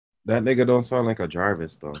That nigga don't sound like a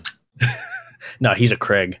Jarvis though. No, he's a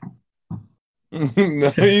Craig. No,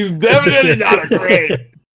 he's definitely not a Craig.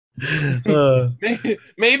 Uh,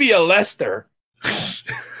 Maybe a Lester.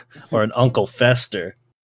 or an Uncle Fester.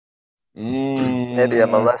 Maybe a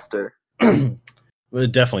molester. Well,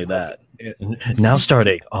 definitely that. Now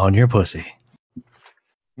starting on your pussy.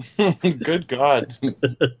 Good God.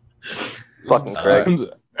 Fucking Craig.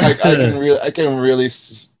 I can really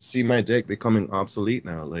see my dick becoming obsolete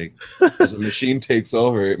now. Like as a machine takes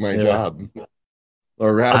over my job,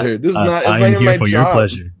 or rather, this is not. It's I not am even here my for job. your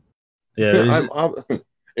pleasure.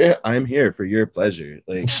 Yeah, I'm here for your pleasure.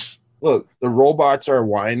 Like, look, the robots are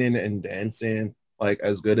whining and dancing like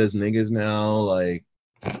as good as niggas now. Like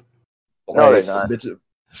No, they're not. Bitches.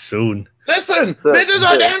 Soon. Listen, So- bitches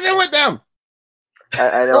are dancing with them. I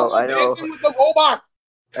Girls know. are I know. dancing with the robot.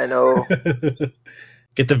 I know.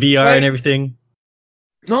 Get the VR Like- and everything.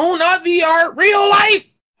 No, not VR. Real life.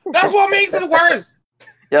 That's what makes it worse.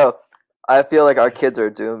 Yo, I feel like our kids are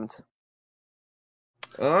doomed.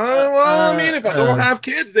 Well, I mean, if I don't have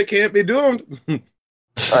kids, they can't be doomed.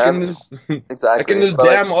 I can just, Exactly. I can just but,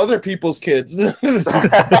 like- damn other people's kids.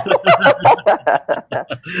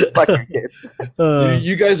 Fuck your kids.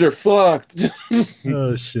 You guys are fucked.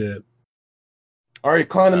 Oh shit. Our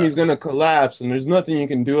economy is gonna collapse, and there's nothing you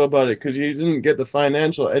can do about it because you didn't get the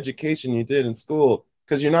financial education you did in school.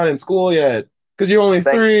 Because you're not in school yet. Because you're only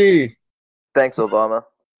 3. Thanks, Obama.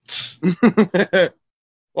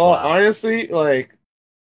 Well, Wow. honestly, like,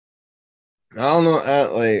 I don't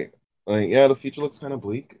know, yeah, the future looks kind of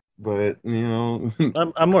bleak, but you know,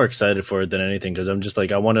 I'm more excited for it than anything because I'm just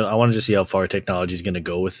like I want to see how far technology is gonna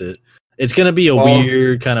go with it. It's gonna be a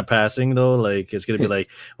weird kind of passing though. Like it's gonna be like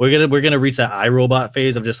we're gonna reach that iRobot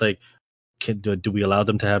phase of just like do we allow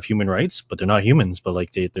them to have human rights? But they're not humans. But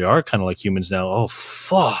like they are kind of like humans now. Oh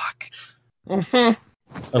fuck. Mhm.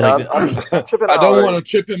 I'm tripping I out don't already. want to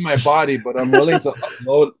chip in my body, but I'm willing to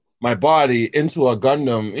upload my body into a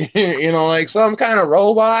Gundam. You know, like some kind of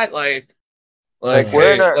robot, like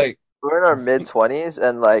we're in our like we're in our mid-20s,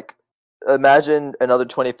 and like imagine another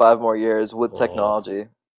 25 more years with Oh. technology,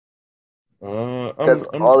 because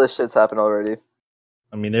I'm all this shit's happened already.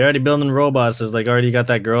 I mean, they're already building robots. There's like already got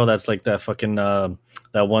that girl that's like that fucking that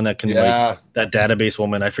one that can like that database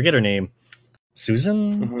woman. I forget her name.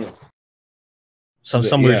 Susan. Mhm. Some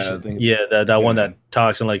Yeah, weird I think- that one that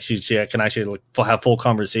talks and like she can actually like have full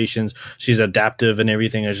conversations. She's adaptive and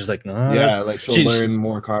everything. It's just like like she'll learn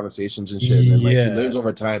more conversations and shit, and then like she Yeah. learns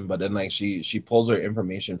over time. But then like she pulls her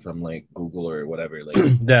information from like Google or whatever. Like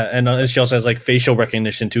that, and she also has like facial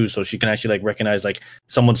recognition too, so she can actually like recognize like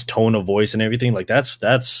someone's tone of voice and everything. Like that's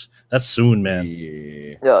soon, man.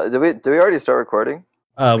 Yeah, did we already start recording?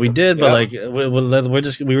 We did, but Yeah.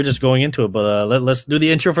 like we were just going into it. But let's do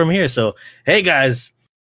the intro from here. So, hey guys,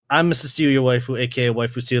 I'm Mr. Steal Your Waifu, aka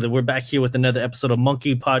Waifu Stealer. We're back here with another episode of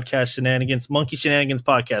Monkey Shenanigans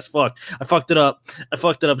Podcast. Fuck, I fucked it up.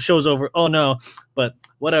 Show's over. Oh no, but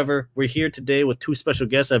whatever. We're here today with 2 special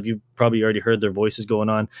guests. You probably already heard their voices going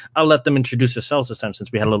on. I'll let them introduce themselves this time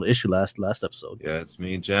since we had a little issue last episode. Yeah, it's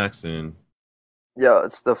me, Jackson. Yeah,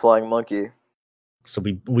 it's the flying monkey. So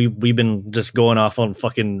we've been just going off on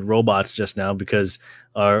fucking robots just now because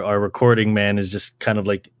our recording man is just kind of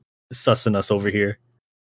like sussing us over here.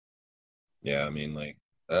 Yeah, I mean, like,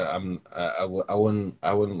 I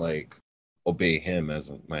wouldn't like obey him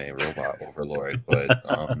as my robot overlord, but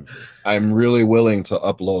I'm really willing to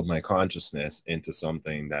upload my consciousness into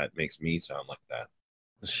something that makes me sound like that.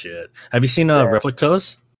 Shit. Have you seen Yeah.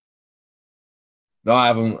 Replicas? No, I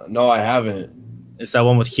haven't. No, I haven't. It's that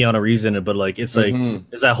one with Keanu Reeves in it, but like it's like Mhm.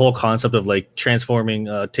 it's that whole concept of like transforming,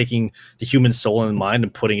 taking the human soul and mind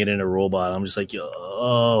and putting it in a robot. I'm just like,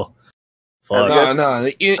 yo, fuck.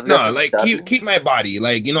 Like keep my body,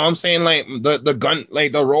 like, you know what I'm saying, like the gun,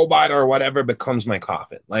 like the robot or whatever becomes my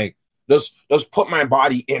coffin, like just put my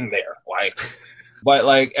body in there, like, but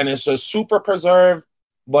like, and it's just super preserved,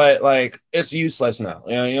 but like it's useless now.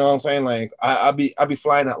 You know what I'm saying? Like I'll be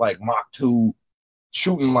flying at like Mach 2,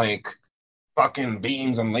 shooting like fucking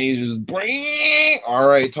beams and lasers. Bring! All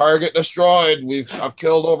right, target destroyed. I've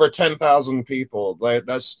killed over 10,000 people. Like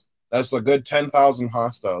that's a good 10,000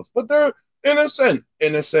 hostiles, but they're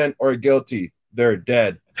innocent or guilty. They're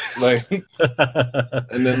dead. Like,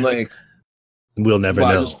 and then like we'll never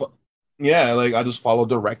but know. I just follow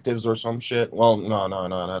directives or some shit. Well,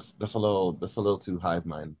 no. That's a little too hive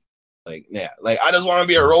mind. Like, yeah, like I just want to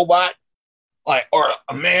be a robot, like, or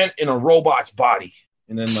a man in a robot's body.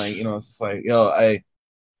 And then like, you know, it's just like, yo, I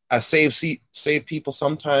save people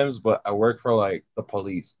sometimes, but I work for like the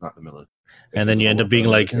police, not the military. And then you end up being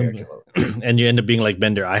like, and you end up being like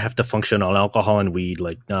Bender. I have to function on alcohol and weed.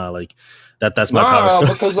 Like, nah, like that's my power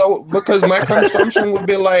source. because my consumption would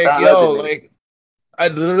be like, yo, like I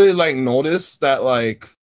literally like notice that like,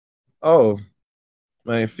 oh,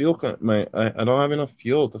 I don't have enough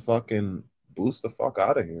fuel to fucking boost the fuck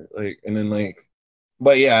out of here. Like, and then like,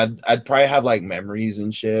 but yeah, I'd probably have like memories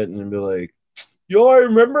and shit, and then be like, yo, I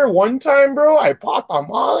remember one time, bro, I popped a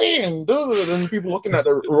Molly, and then people looking at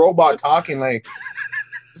the robot talking like,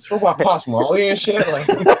 this robot pops Molly and shit. Like,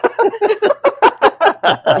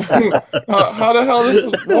 how the hell this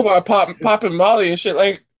is robot popping Molly and shit?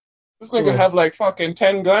 Like, this nigga have like fucking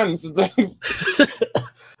 10 guns.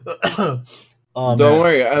 Oh, don't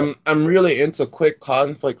worry, I'm really into quick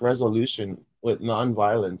conflict resolution with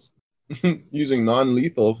non-violence, using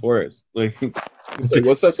non-lethal force. Like, it's like,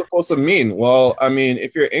 what's that supposed to mean? Well, I mean,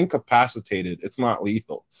 if you're incapacitated, it's not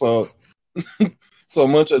lethal. So, so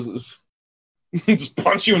much as just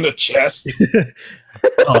punch you in the chest.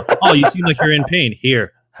 Oh, you seem like you're in pain.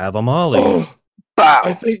 Here, have a Molly. Oh,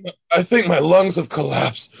 I think my lungs have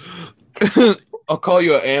collapsed. I'll call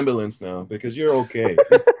you an ambulance now because you're okay.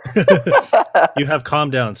 You have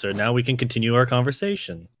calmed down, sir. Now we can continue our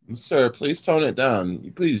conversation. Sir, please tone it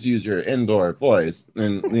down. Please use your indoor voice.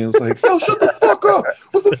 And it's like, yo, shut the fuck up.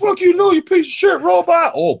 What the fuck you know, you piece of shit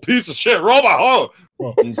robot? Oh, piece of shit robot. Oh,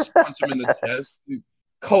 and just punch him in the chest. He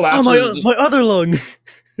collapses. Oh, my other lung.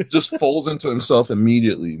 Just falls into himself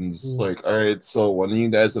immediately. And just like, all right, so one of you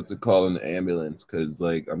guys have to call an ambulance because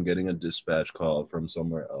like I'm getting a dispatch call from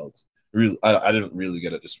somewhere else. Really, I didn't really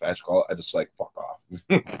get a dispatch call. I just like fuck off.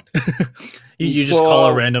 you just call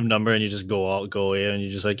a random number and you just go in and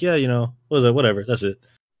you're just like, yeah, you know, what is that? Whatever, that's it.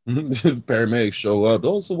 Paramedics show up.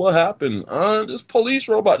 Oh, so what happened? This police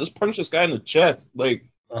robot just punched this guy in the chest. Like,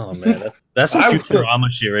 oh man, that's some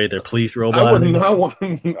Futurama shit right there. Police robot. I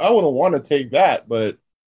wouldn't want to take that, but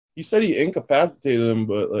he said he incapacitated him.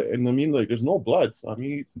 But like, and I mean, like, there's no blood, so I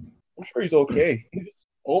mean, I'm sure he's okay. He just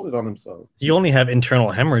hold it on himself. You only have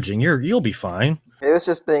internal hemorrhaging. You'll be fine. It was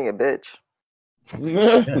just being a bitch.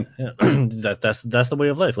 Yeah. That's the way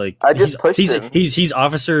of life. Like, I just pushed him. He's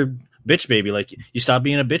officer bitch baby. Like, you stop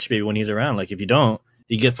being a bitch baby when he's around. Like, if you don't,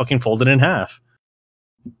 you get fucking folded in half.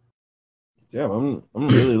 Yeah, I'm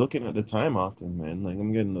really looking at the time often, man. Like,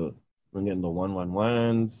 I'm getting the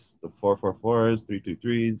 111s, the 444s,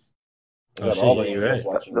 323s. I got all the angels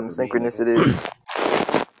watching them synchronicities.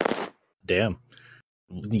 Damn.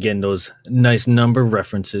 You getting those nice number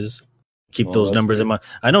references. Keep those numbers in mind.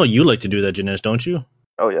 I know you like to do that, Janesh, don't you?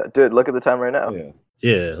 Oh yeah, dude, look at the time right now.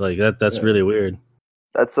 Yeah, like that's really weird.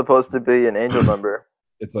 That's supposed to be an angel number.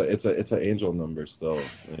 It's an angel number still,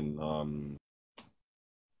 and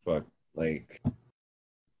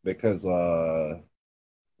because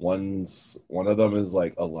one of them is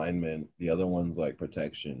like alignment, the other one's like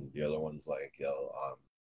protection, the other one's like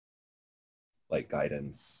like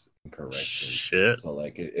guidance and correction. Shit. So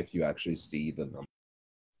like if you actually see the number,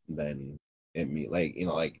 then it mean like, you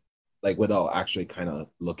know, like without actually kind of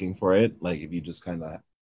looking for it, like if you just kind of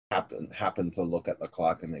happen to look at the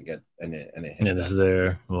clock and it hits and it's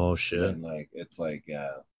there. Oh shit. Then like it's like,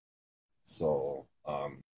 yeah. So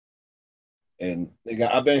and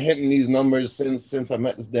I've been hitting these numbers since I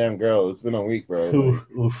met this damn girl. It's been a week, bro.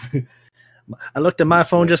 Like, I looked at my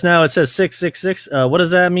phone just now. It says 666. What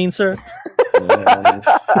does that mean, sir? It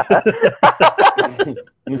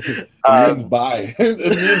means bye. It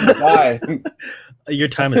means bye. Your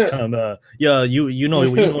time has come. Yeah, you know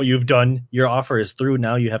you've done. Your offer is through.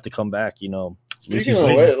 Now you have to come back. You know. Speaking of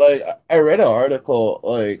which, like I read an article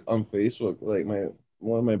like on Facebook. Like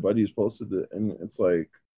one of my buddies posted it, and it's like,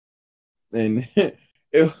 and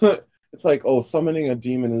it's like, oh, summoning a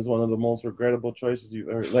demon is one of the most regrettable choices you've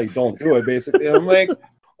ever. Like, don't do it. Basically, and I'm like,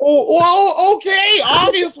 oh, well, okay,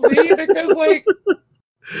 obviously, because like,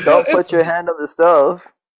 don't put your hand on the stove.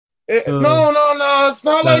 No, it's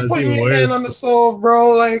not like putting your hand on the stove,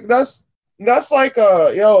 bro. Like that's like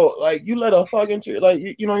like you let a fuck into like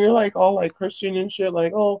you know, you're like all like Christian and shit,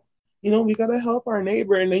 like, oh, you know, we gotta help our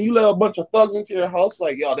neighbor, and then you let a bunch of thugs into your house,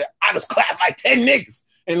 like, yo, I just clapped like 10 niggas,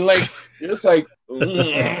 and like you're just like,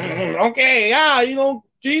 okay, yeah, you know,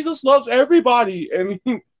 Jesus loves everybody, and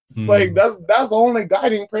like that's the only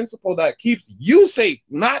guiding principle that keeps you safe,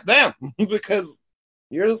 not them, because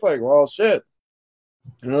you're just like, well, shit.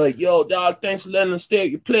 And they're like, yo, dog, thanks for letting us stay at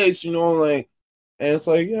your place, you know, like, and it's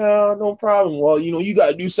like, yeah, no problem. Well, you know, you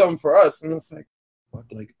gotta do something for us. And it's like, fuck,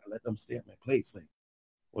 like, I let them stay at my place. Like,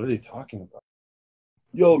 what are they talking about?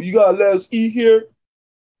 Yo, you gotta let us eat here,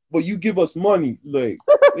 but you give us money. Like,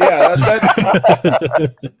 yeah,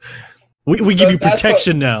 we give you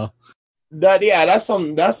protection now. that's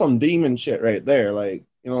some demon shit right there. Like,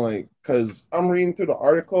 you know, like, because I'm reading through the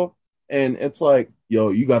article and it's like, yo,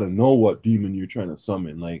 you got to know what demon you're trying to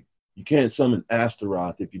summon. Like, you can't summon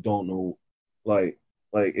Astaroth if you don't know, like,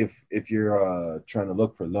 if you're trying to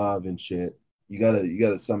look for love and shit, you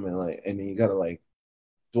gotta summon, like, and then you gotta like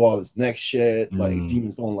do all this next shit. Like, Mm.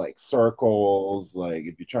 demons don't like circles. Like,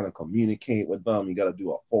 if you're trying to communicate with them, you gotta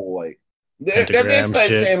do a full like. They're Pentagram basically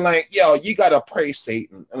shit. saying like, "Yo, you gotta pray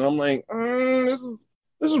Satan," and I'm like, this is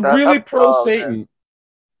That really pro man. Satan.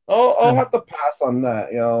 I'll have to pass on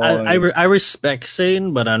that, like, I respect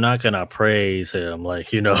Satan, but I'm not gonna praise him.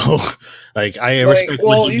 Like, you know, like I respect what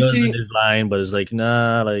well, he does in his line, but it's like,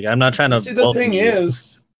 nah, like I'm not trying you to see, the welcome thing you.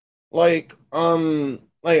 is, like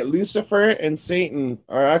Lucifer and Satan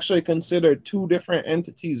are actually considered two different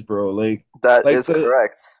entities, bro. That Like is the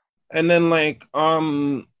correct. and then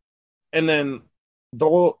and then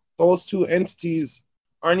those two entities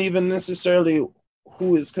aren't even necessarily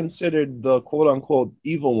who is considered the quote unquote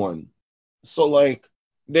evil one. So like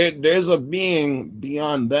there's a being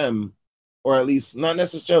beyond them, or at least not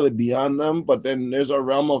necessarily beyond them, but then there's a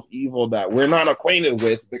realm of evil that we're not acquainted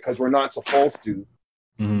with because we're not supposed to,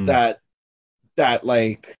 Mm. that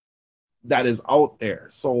like that is out there.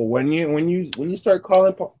 So when you start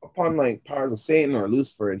calling upon like powers of Satan or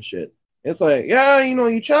Lucifer and shit, it's like, yeah,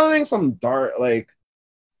 you channeling some dark, like,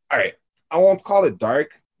 all right, I won't call it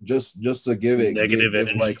dark, just to give it Negative give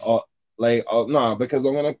like energy. all, like, no, because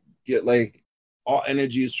I'm gonna get like all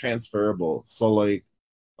energy is transferable. So like,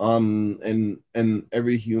 and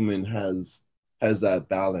every human has that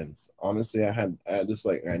balance. Honestly, I had this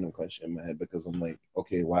like random question in my head because I'm like,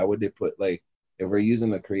 okay, why would they put like, if we're using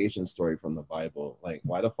the creation story from the Bible, like,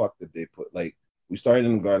 why the fuck did they put, like, we started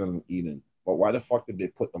in the Garden of Eden, but why the fuck did they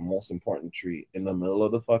put the most important tree in the middle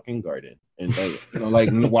of the fucking garden? And like,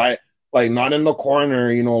 like, why, like, not in the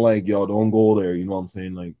corner, like, yo, don't go there, you know what I'm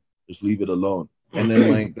saying? Like, just leave it alone. And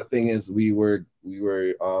then like the thing is, we were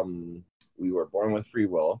born with free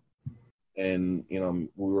will, and we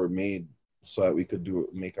were made so that we could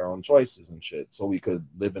make our own choices and shit, so we could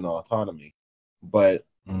live in autonomy. But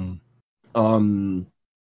Mm.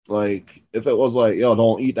 like, if it was like, yo,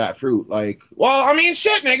 don't eat that fruit, like, well, I mean,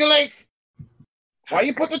 shit, nigga, like, why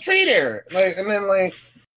you put the tree there? Like, and then like,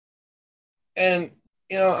 and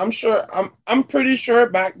I'm pretty sure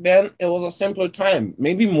back then it was a simpler time.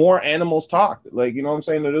 Maybe more animals talked. Like, you know what I'm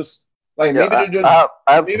saying? They're just like, Yeah,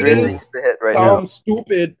 I have maybe they three things Ooh. to hit right Ooh. now. sound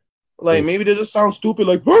stupid. Like, Ooh. maybe they just sound stupid,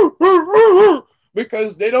 like,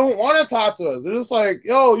 because they don't want to talk to us. They're just like,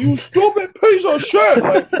 yo, you stupid piece of shit.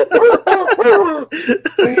 Like,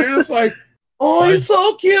 and you're just like, oh, he's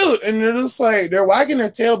so cute. And they're just like, they're wagging their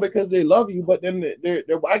tail because they love you, but then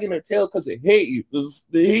they're wagging their tail because they hate you.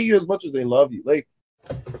 They hate you as much as they love you. Like,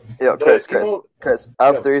 Yo, but Chris, I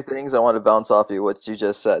have yeah, three things I want to bounce off you, what you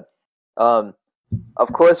just said. Um,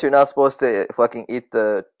 of course, you're not supposed to fucking eat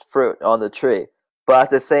the fruit on the tree, but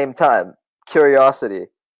at the same time, curiosity,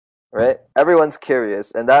 right? Everyone's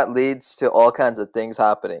curious, and that leads to all kinds of things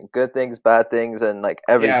happening, good things, bad things, and like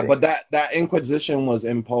yeah, everything. but that Inquisition was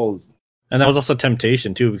imposed. And that was also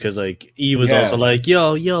temptation too, because like Eve was also Yeah, like,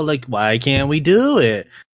 yo, like, why can't we do it?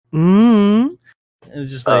 And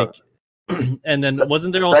it's just Um, like, and then se-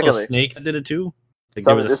 wasn't there also a secondly, snake that did it too? Like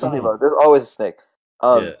there was a there's something about there's always a snake. yeah,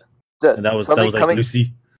 Um, and that something was like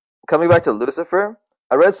Lucy. coming back to Lucifer,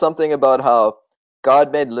 I read something about how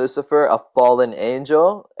God made Lucifer a fallen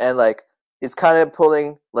angel, and like he's kind of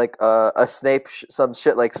pulling like a Snape, some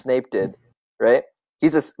shit like Snape did, right?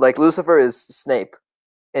 Like Lucifer is Snape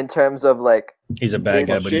in terms of like He's a bad he's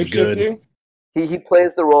guy, of but he's good. shapeshifting. he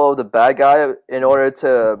plays the role of the bad guy in order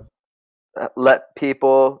to let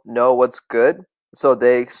people know what's good, so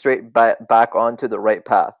they back onto the right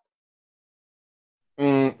path.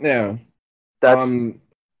 Yeah. That's Um,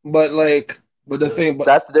 but like, but the thing, but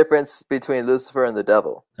that's the difference between Lucifer and the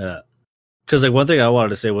devil. Yeah. Because like one thing I wanted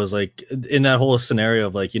to say was like in that whole scenario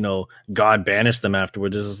of like God banished them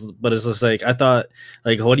afterwards, but it's just like I thought,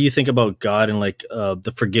 like, what do you think about God and like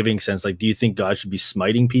the forgiving sense? Like, do you think God should be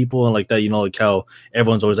smiting people and like that? Like how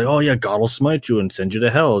everyone's always like, oh yeah, God will smite you and send you to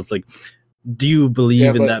hell. It's like, do you yeah,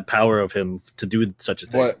 believe in that power of Him to do such a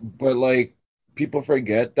thing? but like, people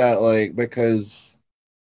forget that, like, because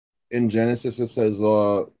in Genesis it says,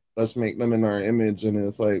 let's make them in our image, and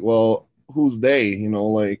it's like, well, who's they?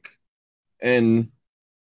 Like, and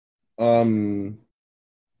um,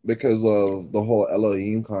 because of the whole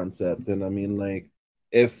Elohim concept, and I mean, like,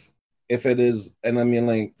 if it is, and I mean,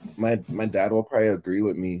 like, my dad will probably agree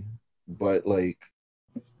with me, but like,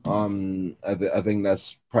 I think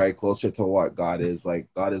that's probably closer to what God is. Like,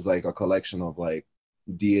 God is like a collection of like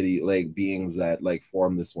deity, like beings that like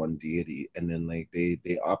form this one deity, and then like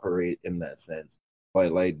they operate in that sense.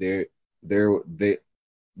 But like they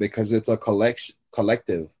because it's a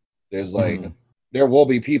collective. There's like there will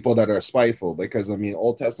be people that are spiteful because I mean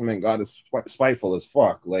Old Testament God is spiteful as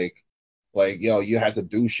fuck. Like yo, you had to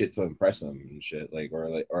do shit to impress him and shit, like or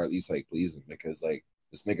at least like please him because like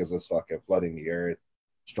this niggas is fucking flooding the earth,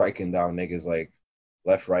 striking down niggas like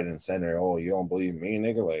left, right, and center. Oh, you don't believe me,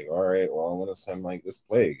 nigga? Like, all right, well, I'm gonna send like this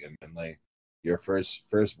plague, and then like your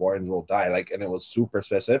firstborns will die. Like, and it was super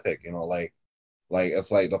specific, you know, like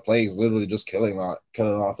it's like the plague's literally just killing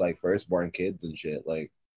off like firstborn kids and shit.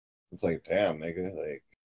 Like, it's like, damn, nigga, like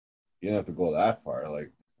you don't have to go that far.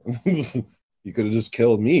 Like, you could have just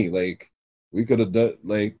killed me. Like, we could have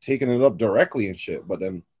like taken it up directly and shit. But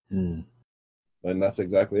then, and that's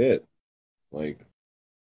exactly it. Like.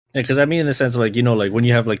 Yeah, because I mean, in the sense of like, you know, like when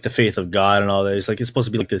you have like the faith of God and all that, it's like it's supposed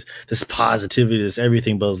to be like this positivity, this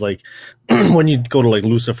everything. But it's like when you go to like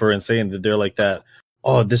Lucifer and saying that they're like that,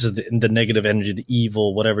 oh, this is the negative energy, the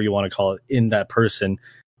evil, whatever you want to call it, in that person,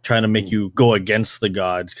 trying to make you go against the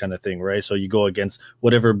gods, kind of thing, right? So you go against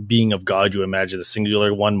whatever being of God you imagine, a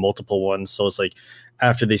singular one, multiple ones. So it's like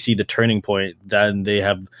after they see the turning point, then they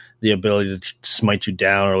have the ability to smite you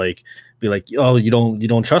down or like be like, oh, you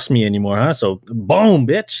don't trust me anymore, huh? So boom,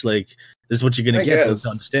 bitch, like this is what you're gonna get to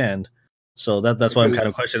understand. So that's why I'm kind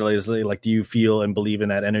of questioning, like, do you feel and believe in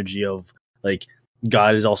that energy of like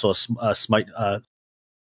God is also a smite?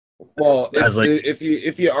 Well,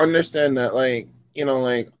 if you understand that, like, you know,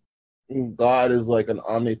 like God is like an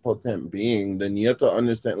omnipotent being, then you have to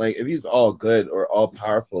understand, like, if he's all good or all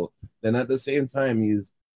powerful, then at the same time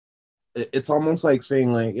it's almost like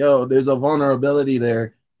saying like, yo, there's a vulnerability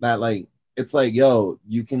there that like it's like, yo,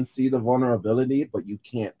 you can see the vulnerability, but you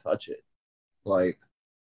can't touch it. Like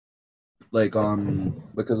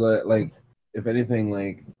because I like if anything,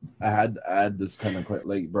 like I had this kind of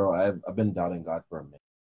like, bro, I've been doubting God for a minute.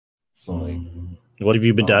 So like, what have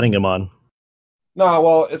you been doubting him on? No,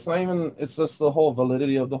 well, it's not even. It's just the whole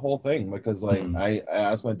validity of the whole thing because like I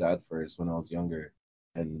asked my dad first when I was younger,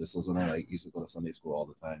 and this was when I like used to go to Sunday school all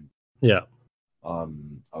the time. Yeah. I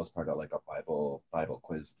was part of like a Bible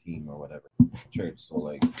quiz team or whatever church. So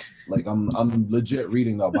like I'm legit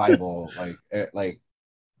reading the Bible like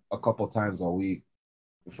a couple times a week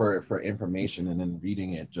for information, and then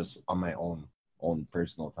reading it just on my own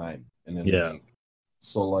personal time. And then like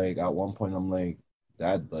so like at one point I'm like,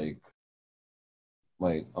 Dad, like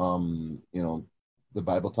you know, the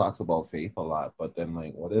Bible talks about faith a lot, but then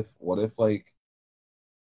like what if like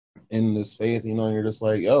in this faith, you know, you're just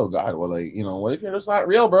like, yo, God, well, like, you know, what if you're just not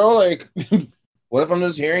real, bro? Like, what if I'm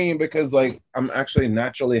just hearing you because like I'm actually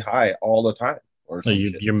naturally high all the time, or some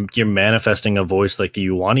shit? You're manifesting a voice like that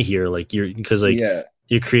you want to hear, like because like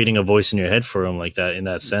you're creating a voice in your head for him, like that. In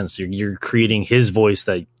that sense, you're creating his voice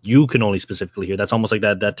that you can only specifically hear. That's almost like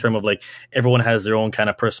that term of like everyone has their own kind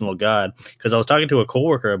of personal God. Because I was talking to a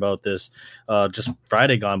coworker about this just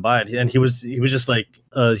Friday gone by, and he was just like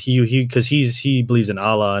he because he believes in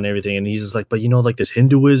Allah and everything, and he's just like, but you know, like this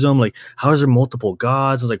Hinduism, like how is there multiple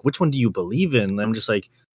gods? I was like, which one do you believe in? And I'm just like,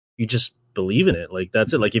 you just believe in it, like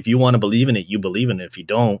that's it. Like if you want to believe in it, you believe in it. If you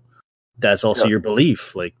don't, that's also your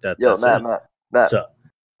belief. Like that. That's Matt. So,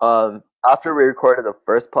 after we recorded the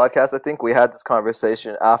first podcast, I think we had this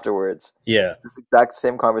conversation afterwards. Yeah, this exact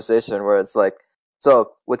same conversation where it's like,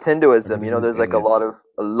 so with Hinduism, you know, there's like a lot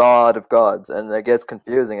of gods, and it gets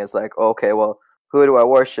confusing. It's like, okay, well, who do I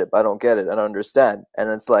worship? I don't get it. I don't understand. And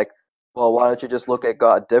it's like, well, why don't you just look at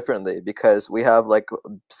God differently? Because we have like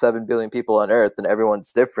 7 billion people on Earth, and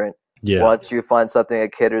everyone's different. Yeah. Why don't you find something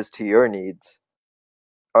that caters to your needs,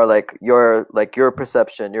 or like your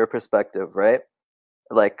perception, your perspective, right?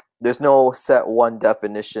 Like there's no set one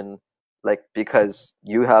definition, like because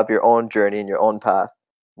you have your own journey and your own path.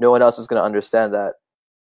 No one else is going to understand that.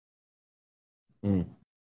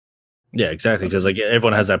 Yeah, exactly, because like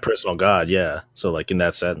everyone has that personal God. Yeah, so like in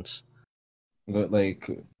that sense, like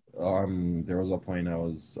there was a point I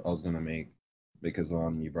was gonna make because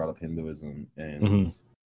you brought up Hinduism, and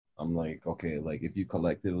I'm like, okay, like if you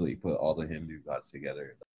collectively put all the Hindu gods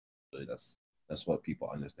together, that's what people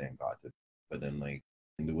understand God to be. But then like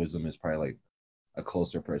Hinduism is probably like a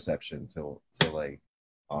closer perception to like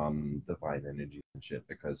divine energy and shit,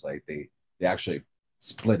 because like they actually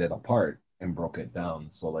split it apart and broke it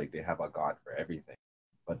down, so like they have a god for everything.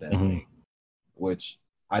 But then like, which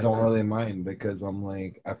I don't really mind, because I'm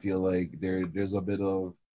like, I feel like there's a bit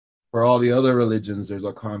of, for all the other religions, there's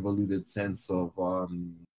a convoluted sense of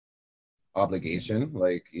obligation,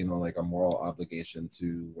 like, you know, like a moral obligation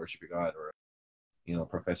to worship your God, or, you know,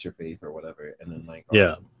 profess your faith or whatever. And then like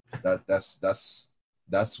that's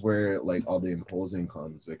that's where like all the imposing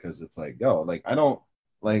comes, because it's like, yo, like I don't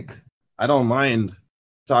mind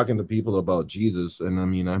talking to people about Jesus, and I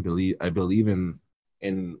mean I believe in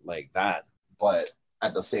like that, but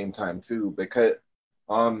at the same time too, because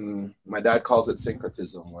my dad calls it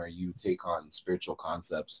syncretism, where you take on spiritual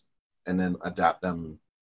concepts and then adapt them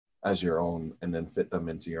as your own, and then fit them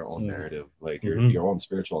into your own narrative, like your own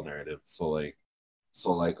spiritual narrative. So like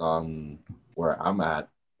where I'm at,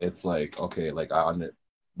 it's like, okay, like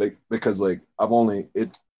because like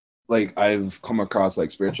I've come across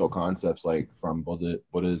like spiritual concepts like from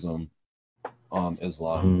Buddhism,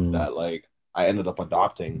 Islam, that like I ended up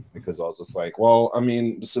adopting, because I was just like, well, I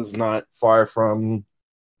mean, this is not far from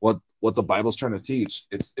what the Bible's trying to teach.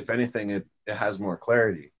 It's, if anything, it has more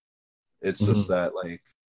clarity. It's just that like,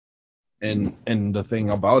 and the thing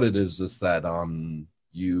about it is just that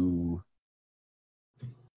you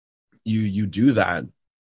do that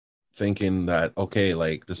thinking that, okay,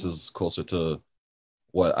 like this is closer to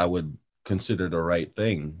what I would consider the right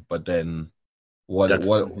thing, but then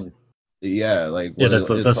yeah, like yeah,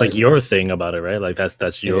 that's like your thing about it, right? Like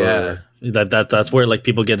that's your that's where like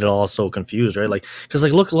people get it all so confused, right? Like, because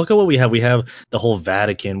like look at what we have. We have the whole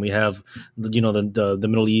Vatican. We have the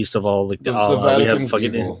Middle East of all, like the we have Vatican's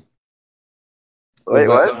fucking evil. Wait,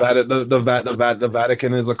 what? The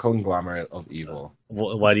Vatican is a conglomerate of evil.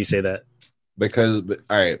 Why do you say that? Because,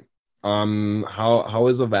 all right, how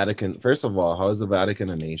is the Vatican? First of all, how is the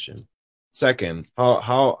Vatican a nation? Second,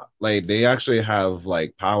 how like they actually have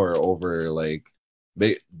like power over like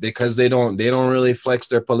because they don't really flex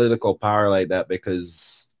their political power like that,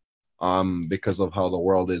 because of how the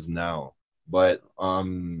world is now. But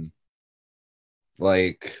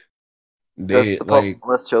like Does they the Pope like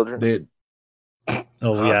molest children? they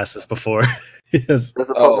We asked this before. Yes. Does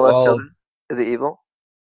the Pope molest well, children? Is he evil?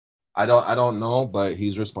 I don't know, but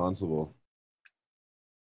he's responsible.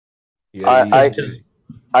 Yeah, I yes.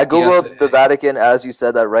 googled the Vatican as you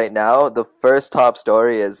said that right now. The first top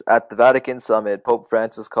story is at the Vatican summit. Pope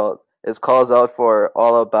Francis calls out for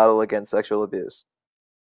all-out battle against sexual abuse.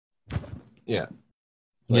 Yeah.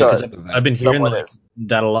 Yeah, because So, I've been hearing someone like is.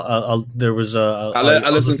 that a lot. There was I was listen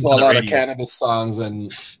to listening a the lot of radio. cannabis songs,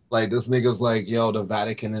 and like this nigga's like, yo, the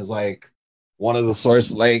Vatican is like one of the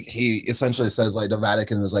source. Like he essentially says like the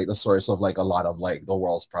Vatican is like the source of like a lot of like the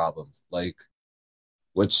world's problems. Like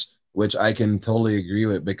which I can totally agree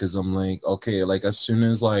with, because I'm like, okay, like as soon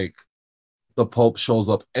as like the Pope shows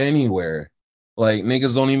up anywhere, like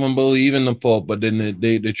niggas don't even believe in the Pope, but then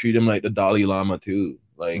they treat him like the Dalai Lama too.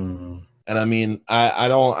 Like, and I mean, I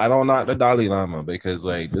don't knock the Dalai Lama, because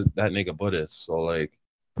like that nigga Buddhist. So like,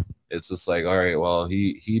 it's just like, all right, well,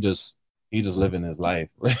 he just living his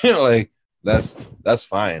life. Like that's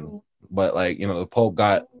fine. But like, the Pope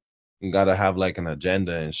gotta have like an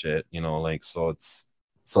agenda and shit, like, so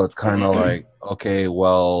it's kind of like, okay,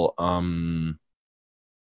 well,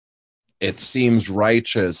 it seems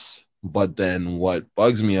righteous, but then what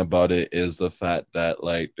bugs me about it is the fact that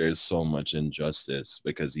like there's so much injustice,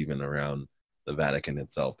 because even around the Vatican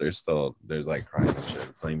itself, there's like crime and shit.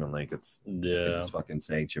 It's not even like it's fucking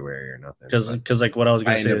sanctuary or nothing. Because like what I was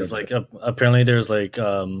gonna say is like apparently there's like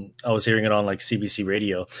I was hearing it on like CBC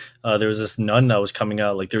radio. There was this nun that was coming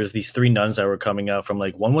out. Like there was these 3 nuns that were coming out from,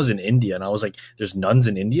 like, one was in India, and I was like, there's nuns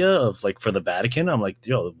in India of like for the Vatican. I'm like,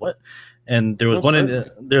 yo, what? And there was one in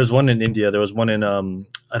India. There was one in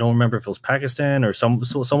I don't remember if it was Pakistan or some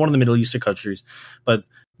one of the Middle Eastern countries, but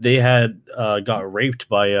they had got raped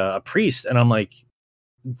by a priest, and I'm like,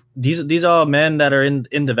 these are men that are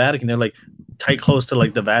in the Vatican. They're like tight close to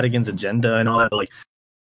like the Vatican's agenda and all that. Like,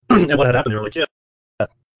 and what had happened? They were like, yeah,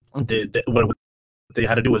 what they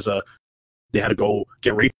had to do was they had to go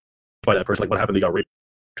get raped by that person. Like, what happened? They got raped,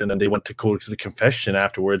 and then they went to go to the confession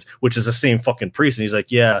afterwards, which is the same fucking priest. And he's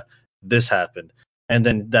like, yeah, this happened. And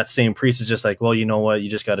then that same priest is just like, well, you know what? You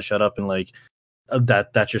just got to shut up and like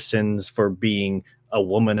that's your sins for being a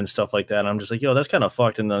woman and stuff like that. And I'm just like, yo, that's kind of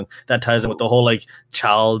fucked. And then that ties in with the whole like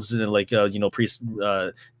child's and like priests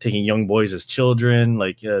taking young boys as children,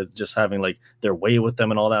 like just having like their way with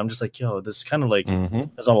them and all that. I'm just like, yo, this is kind of like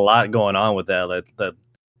there's a lot going on with that that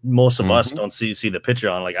most of us don't see the picture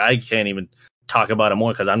on. Like, I can't even talk about it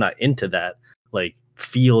more because I'm not into that like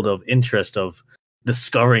field of interest of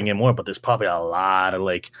discovering it more. But there's probably a lot of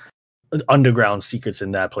like underground secrets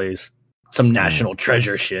in that place. Some national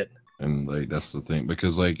treasure shit. And like that's the thing,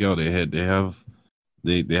 because like, yo, they have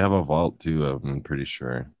a vault too, I'm pretty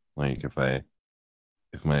sure. Like if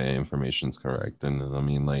my information's correct. And I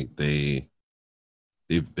mean, like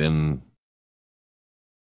they've been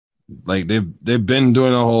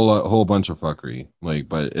doing a whole bunch of fuckery. Like,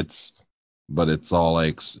 but it's but it's all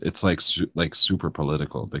like like super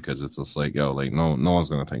political because it's just like yo, like no one's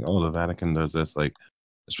gonna think, oh, the Vatican does this, like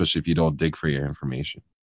especially if you don't dig for your information.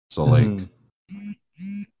 So like,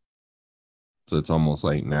 so it's almost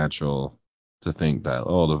like natural to think that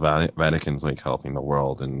oh, the Vatican's like helping the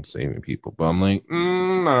world and saving people, but I'm like,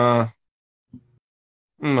 nah,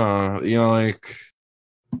 you know, like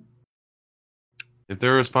if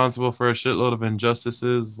they're responsible for a shitload of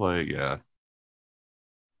injustices, like yeah,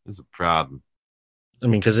 it's a problem. I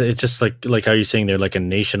mean, because it's just like how you're saying they're like a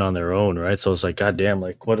nation on their own, right? So it's like, goddamn,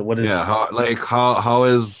 like what is? Yeah, how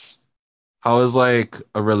is like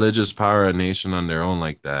a religious power a nation on their own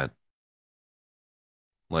like that?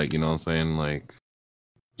 Like, you know what I'm saying? Like,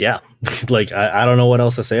 yeah, like I don't know what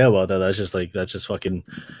else to say about that. That's just fucking.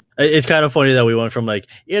 It's kind of funny that we went from like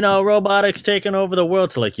robotics taking over the world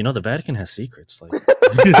to like the Vatican has secrets, like.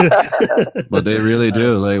 But they really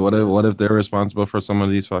do. Like, what if they're responsible for some of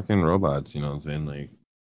these fucking robots? You know what I'm saying? Like,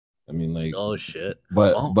 I mean, like, oh shit.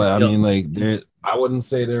 But I mean, like, I wouldn't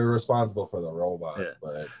say they're responsible for the robots. Yeah.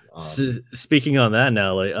 But speaking on that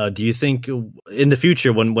now, like, do you think in the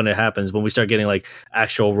future when it happens, when we start getting like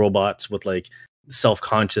actual robots with like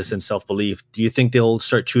self-conscious and self-belief, do you think they'll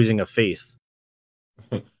start choosing a faith?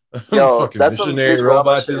 Yo, that's some missionary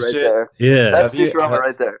robots and shit. There. Yeah, that's Futurama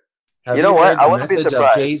right there. You know what? I wouldn't be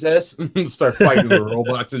surprised. Jesus start fighting the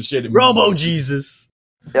robots and shit. Robo Jesus.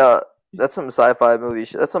 Yeah, that's some sci-fi movie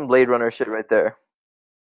shit. That's some Blade Runner shit right there.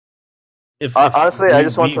 If honestly, I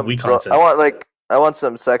just want some. I want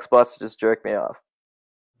some sex bots to just jerk me off.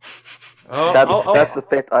 That's the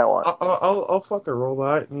faith I want. I'll fuck a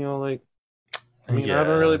robot. You know, like I mean, I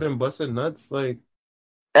haven't really been busting nuts. Like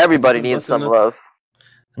everybody needs some love.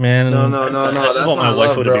 Man, no. That's not my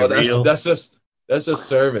wife love, bro. That's just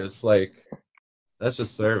service. Like that's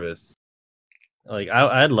just service. Like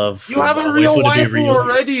I'd love. You have a real wife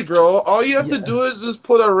already, bro. All you have to do is just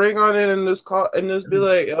put a ring on it and just be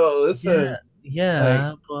like, "Oh, listen."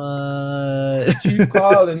 Yeah, like, but she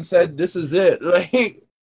called and said, "This is it." Like,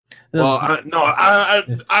 well,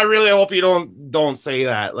 I really hope you don't say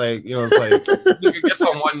that. Like, it's like you can get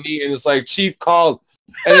on one knee and it's like, "Chief called,"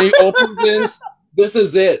 and he opens this. This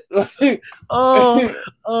is it.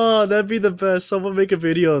 oh, that'd be the best. Someone make a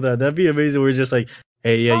video of that. That'd be amazing. We're just like,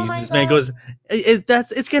 hey, yeah, this man goes,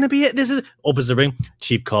 it's gonna be it. This is opens the ring.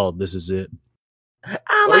 Chief called. This is it.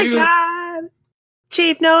 Oh my god,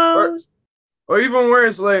 Chief knows. Or even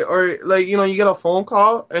worse, you get a phone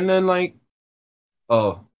call and then like,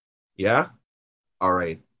 oh, yeah, all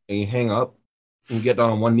right, and you hang up and you get down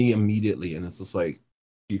on one knee immediately, and it's just like,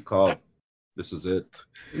 Chief called. This is it.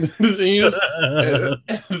 And you just,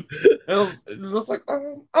 it was like,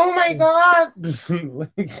 oh my god.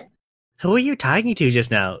 Who are you talking to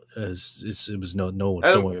just now? It was no.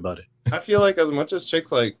 Don't worry about it. I feel like as much as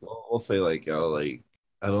chicks like we'll say like like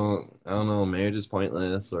I don't know, marriage is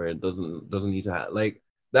pointless or it doesn't need to have like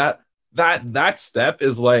that step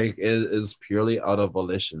is like is purely out of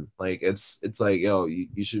volition. Like it's like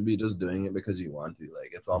you should be just doing it because you want to.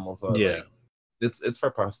 Like it's almost like, it's for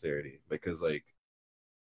posterity because like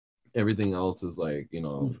everything else is like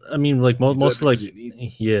I mean like most like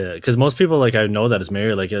because most people like I know that is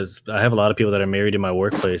married, like I have a lot of people that are married in my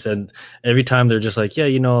workplace, and every time they're just like I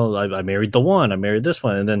married the one, I married this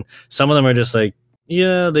one, and then some of them are just like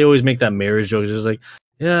they always make that marriage joke, just like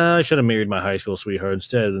I should have married my high school sweetheart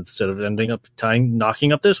instead of ending up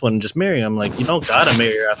knocking up this one and just marrying. I'm like, you don't gotta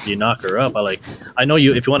marry her after you knock her up. I know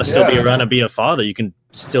you, if you want to still be around and be a father, you can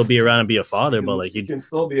still be around and be a father, but like you can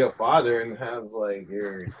still be a father and have like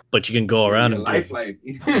your. But you can go around and life. like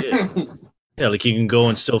you can go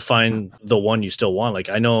and still find the one you still want. Like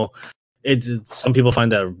I know some people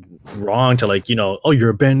find that wrong to like you're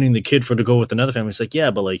abandoning the kid to go with another family. It's like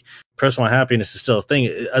but like personal happiness is still a thing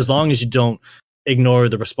as long as you don't ignore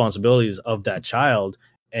the responsibilities of that child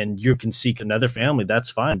and you can seek another family, that's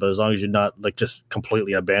fine, but as long as you're not like just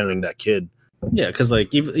completely abandoning that kid. Because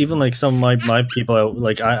like even like some of my people,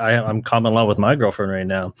 like I'm common law with my girlfriend right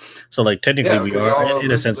now, so like technically we are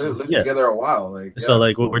in a sense together a while. Like so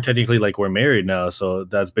like we're technically like we're married now, so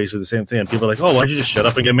that's basically the same thing. And people are like, oh, why don't you just shut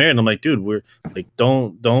up and get married? And I'm like, dude, we're like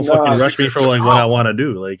don't fucking rush me for like what I want to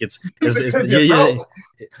do. Like it's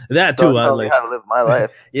that too. Tell me how to live my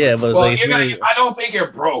life. But it's like I don't think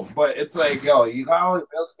you're broke, but it's like you got all the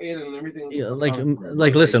bills paid and everything.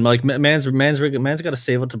 Listen, like man's got to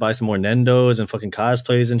save up to buy some more Nendos and fucking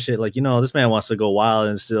cosplays and shit. Like this man wants to go wild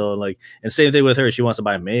and still like, and same thing with her. She wants to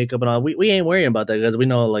buy makeup and all. We ain't worrying about that because we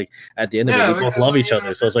know like at the end of it we both love each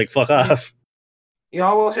other. So it's like fuck off.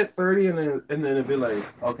 Y'all will hit 30 and then it'd be like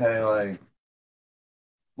okay, like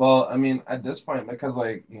Well, I mean, at this point, because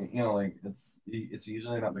like like it's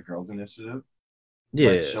usually not the girl's initiative. Like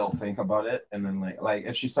Yeah, she'll think about it, and then like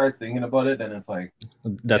if she starts thinking about it, then it's like,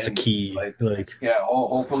 that's a and key. like Like, yeah,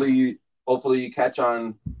 hopefully you catch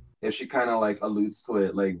on if she kind of like alludes to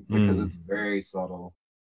it, like because it's very subtle,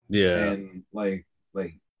 yeah. and like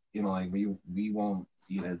like we won't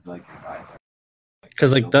see it as like a guy.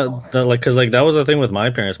 Because like that was the thing with my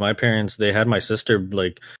parents. My parents, they had my sister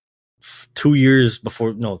like 2 years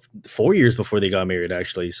before, no, 4 years before they got married,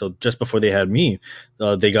 actually. So just before they had me,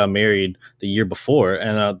 they got married the year before,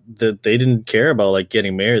 and they didn't care about like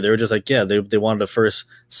getting married. They were just like, yeah, they wanted to first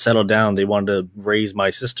settle down. They wanted to raise my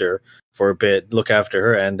sister for a bit, look after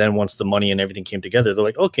her, and then once the money and everything came together, they're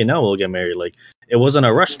like, okay, now we'll get married. Like, it wasn't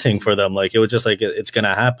a rush thing for them. Like, it was just like it's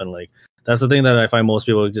gonna happen. Like, that's the thing that I find most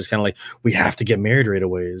people just kind of like, we have to get married right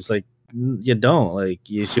away. It's like, you don't. Like,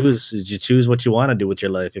 you choose what you want to do with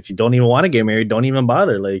your life. If you don't even want to get married, don't even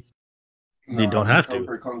bother. Like, you don't have to. The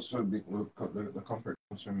comfort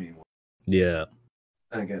comes from me. Yeah.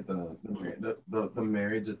 I get the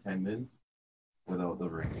marriage attendance without the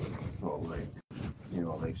ring. So like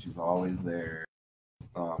like she's always there.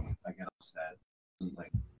 I get upset.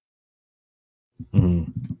 Like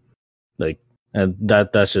Like, and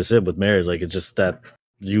that's just it with marriage. Like, it's just that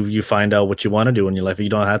you find out what you want to do in your life. You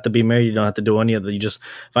don't have to be married. You don't have to do any of that. You just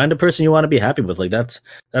find a person you want to be happy with. Like, that's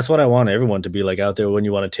what I want everyone to be like out there when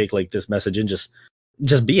you want to take like this message and just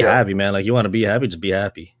be happy, man. Like, you want to be happy, just be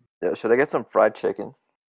happy. Yeah, should I get some fried chicken?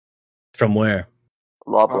 From where?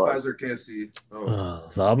 Popeyes Loblaws. or KFC.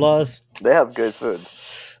 Loblaws? They have good food.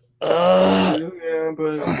 Yeah,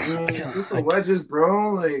 but just the wedges,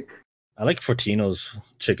 bro. Like, I like Fortino's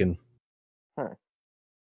chicken. Hmm.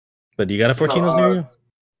 But you got a Fortino's near you?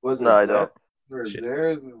 Was it No, I don't. or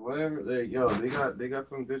theirs or whatever? Like, yo, they got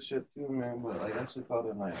some good shit too, man. But I actually thought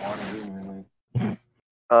it like honestly, man. Like,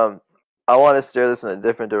 I want to steer this in a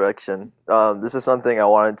different direction. This is something I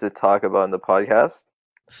wanted to talk about in the podcast.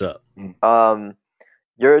 What's up?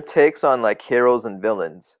 Your takes on like heroes and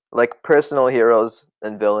villains, like personal heroes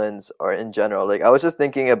and villains, or in general. Like, I was just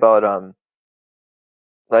thinking about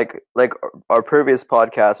like our previous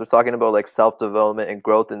podcast, we're talking about like self development and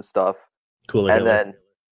growth and stuff. Cool. Like, and then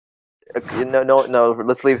no,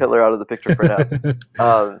 let's leave Hitler out of the picture for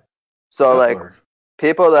now. So like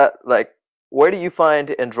people that like, where do you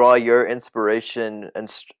find and draw your inspiration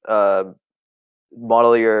and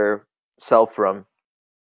model yourself from?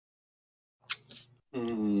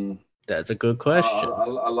 That's a good question.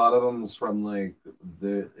 A lot of them is from like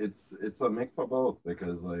it's a mix of both,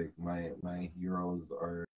 because like my heroes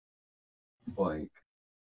are like,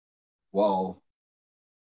 well,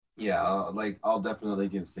 yeah, like I'll definitely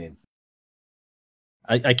give Saints.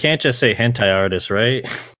 I can't just say hentai artist, right?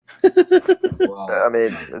 Well, I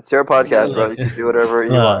mean, it's your podcast, bro. You can do whatever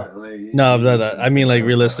you want. No, I mean, like,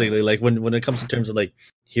 realistically, like when it comes in terms of like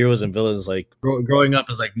heroes and villains, like growing up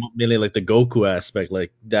is like mainly like the Goku aspect,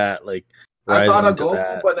 like that, like I thought of Goku,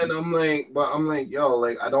 that. But then I'm like, yo,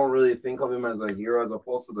 like I don't really think of him as a hero as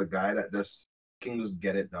opposed to the guy that just can just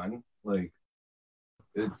get it done. Like,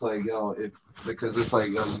 it's like, yo, because it's like,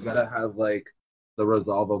 yo, you gotta have like the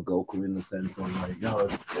resolve of Goku in the sense of like, yo,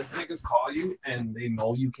 if niggas call you and they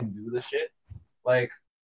know you can do the shit, like,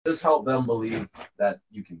 just help them believe that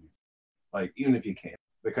you can do it. Like, even if you can't.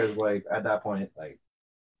 Because like at that point, like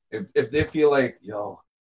if they feel like, yo,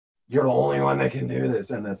 you're the only one that can do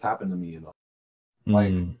this, and this happened to me,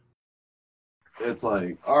 like it's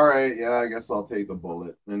like, all right, yeah, I guess I'll take the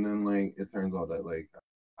bullet. And then like it turns out that like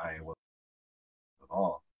I wasn't at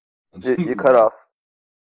all. You cut off.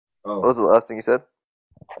 Oh. What was the last thing you said?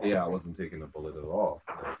 Yeah, I wasn't taking the bullet at all.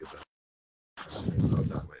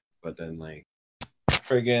 But then like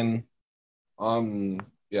friggin'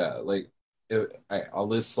 yeah, like I'll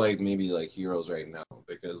list like maybe like heroes right now,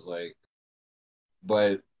 because like,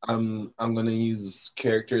 but I'm gonna use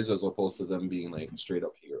characters as opposed to them being like straight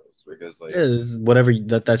up heroes, because like whatever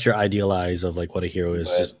that's your idealize of like what a hero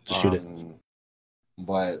is, just shoot it.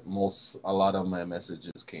 But a lot of my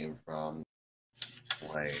messages came from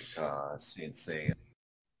like Saint Seiya,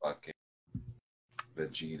 fucking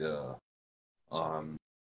Vegeta,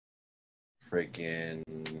 freaking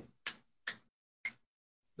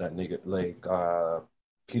that nigga like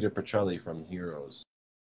Peter Petrelli from Heroes.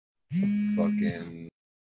 Fucking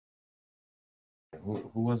who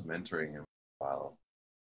was mentoring him for a while?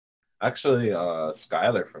 Actually,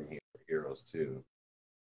 Skylar from Heroes too.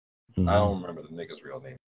 I don't remember the nigga's real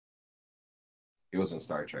name. He was in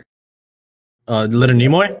Star Trek. Leonard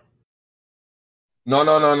Nimoy? No.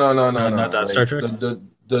 Not that like, Star Trek.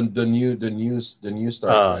 The new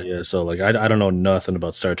Star Trek. Yeah. So like I don't know nothing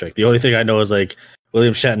about Star Trek. The only thing I know is like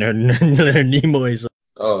William Shatner, Leonard Nimoy.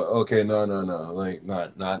 Oh, okay, no, like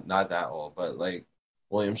not that old, but like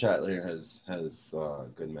William Shatner has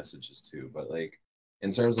good messages too. But like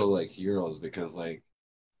in terms of like heroes, because like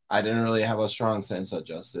I didn't really have a strong sense of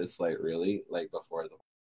justice, like really, like before the,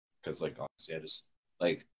 because like honestly, I just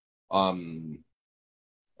like um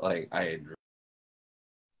like I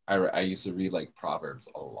used to read like Proverbs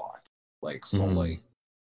a lot, like so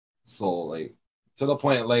like to the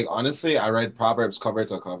point, like honestly, I read Proverbs cover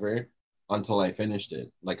to cover until I finished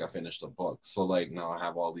it. Like I finished the book. So like now I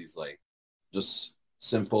have all these like just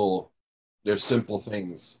simple, they're simple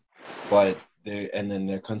things, but they and then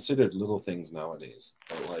they're considered little things nowadays.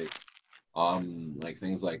 But like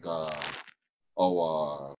things like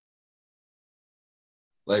oh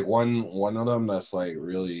like one of them that's like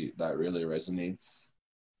really resonates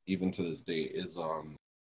even to this day is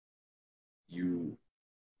you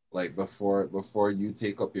like before you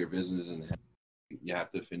take up your business and you have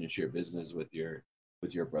to finish your business with your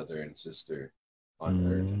brother and sister on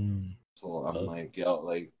earth. So I'm like, yo,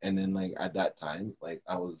 like, and then like at that time, like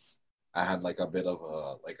I had like a bit of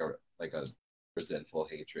a resentful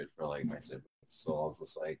hatred for like my siblings. So I was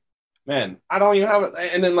just like, man, I don't even have it.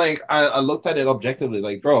 And then like I looked at it objectively,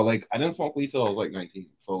 like, bro, like I didn't smoke weed till I was like 19.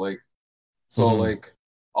 So like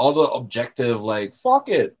all the objective like fuck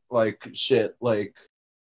it like shit like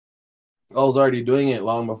I was already doing it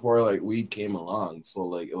long before like weed came along. So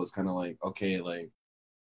like it was kind of like okay like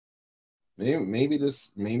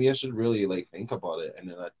maybe I should really like think about it. And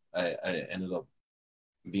then I ended up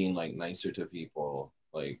being like nicer to people.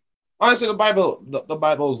 Like honestly, the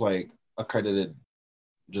Bible is like accredited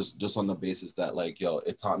just on the basis that like yo,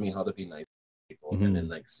 it taught me how to be nice to people and then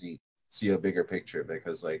like see a bigger picture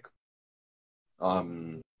because like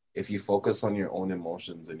if you focus on your own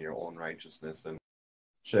emotions and your own righteousness and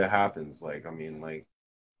shit happens. Like I mean like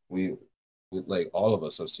we like all of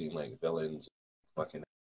us have seen like villains fucking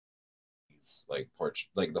like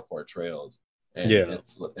like the portrayals and Yeah.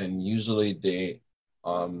 and usually they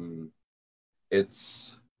um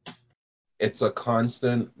it's it's a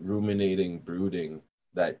constant ruminating brooding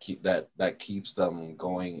that keeps them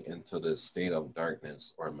going into this state of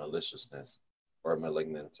darkness or maliciousness or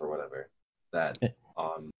malignant or whatever that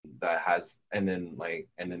that has and then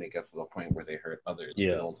it gets to the point where they hurt others. They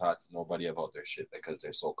don't talk to nobody about their shit because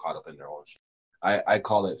they're so caught up in their own shit. I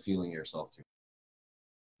call it feeling yourself too.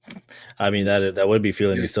 I mean that would be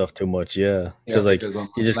feeling yourself too much, yeah. Because like Because I'm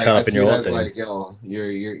you're just like caught I up in see your it own as thing. like yo,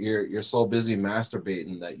 you're so busy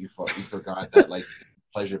masturbating that you forgot that like you can be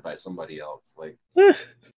pleasured by somebody else. Like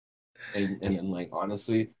and then like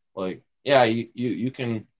honestly, like yeah, you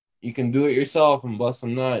can do it yourself and bust a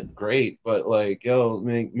nut, great, but like yo,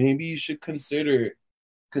 maybe you should consider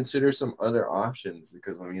some other options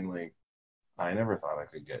because I mean like I never thought I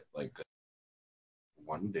could get like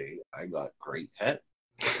one day I got great head.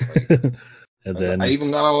 Like And then I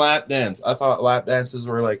even got a lap dance. I thought lap dances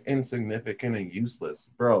were like insignificant and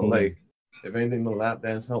useless, bro. Like, if anything, the lap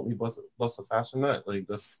dance helped me bust a faster nut. Like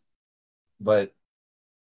this, but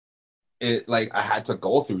it like I had to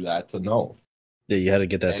go through that to know. yeah, you had to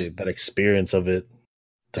get And that experience of it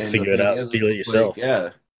to and the figure it thing out, is, feel it's it just like yourself. yeah.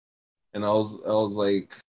 And I was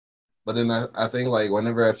like, but then I think like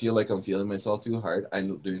whenever I feel like I'm feeling myself too hard, I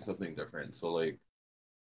end up doing something different. So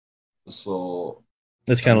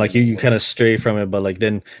It's I kind of like mean you like kind of stray from it, but like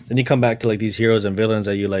then you come back to like these heroes and villains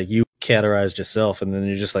that you categorized yourself, and then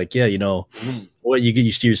you're just like, yeah, what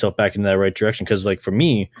you steer yourself back in that right direction. Because like for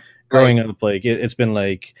me, growing right. up, like it's been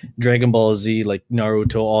like Dragon Ball Z, like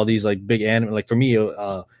Naruto, all these like big anime. Like for me, it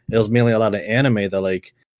was mainly a lot of anime that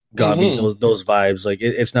like got me those vibes. Like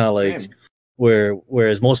it's not like Same.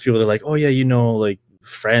 whereas most people are like, oh yeah, like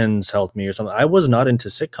Friends helped me or something. I was not into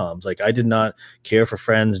sitcoms. Like I did not care for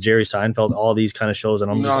Friends, Jerry Seinfeld, all these kind of shows, and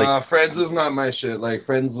I'm just like, Nah, Friends is not my shit.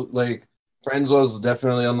 Friends was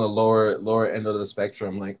definitely on the lower end of the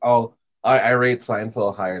spectrum. Like, oh, I rate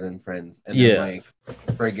Seinfeld higher than Friends, and then yeah. like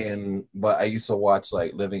friggin'. But I used to watch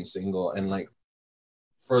like Living Single, and like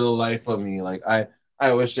for the life of me, like I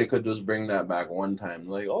wish they could just bring that back one time.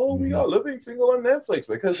 Like, oh, we got Living Single on Netflix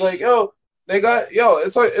because like yo,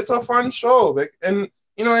 it's a fun show, and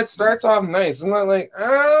you know it starts off nice. It's not like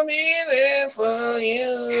I'll be there for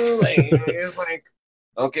you. Like it's like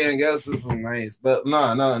okay, I guess this is nice, but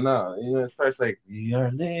no. You know it starts like we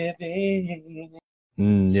are living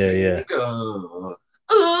Yeah, yeah. single.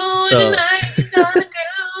 Ooh, So tonight is gonna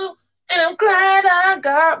go. And I'm glad I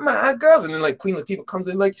got my girls. And then like Queen Latifah comes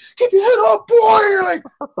in like, keep your head up, boy. You're like,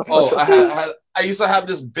 oh, I used to have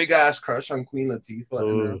this big ass crush on Queen Latifah,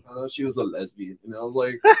 and then I found out she was a lesbian, and I was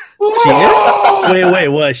like, she is? oh! Wait,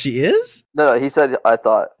 what? She is? No, he said I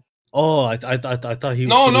thought. Oh, I thought he.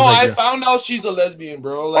 No, She no, was like, I found out she's a lesbian,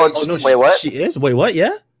 bro. Like, Oh, oh no, wait, what? she is. Wait, what?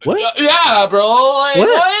 Yeah, what? yeah, bro. Like, What?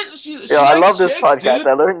 what? She Yo, I love likes this chicks, podcast. dude.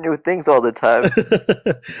 I learn new things all the time.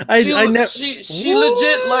 I never. She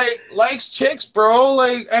legit What? like likes chicks, bro.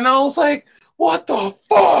 Like, and I was like, what the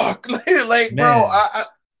fuck? Like, bro. Man.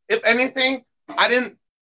 If anything, I didn't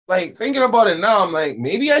like thinking about it now. I'm like,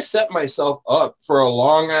 maybe I set myself up for a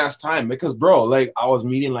long ass time because, bro, like I was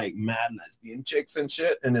meeting like mad lesbian chicks and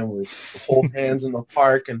shit, and then we hold hands in the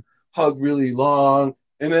park and hug really long,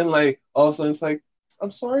 and then like all of a sudden it's like,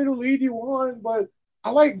 I'm sorry to lead you on, but I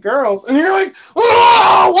like girls, and you're like,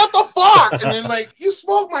 oh, what the fuck? And then like you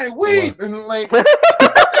smoke my weed, and then like, and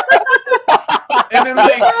then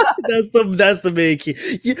like, that's the main key.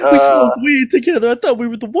 We smoked weed together. I thought we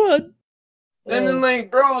were the one. and then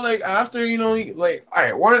like, bro, like after like, all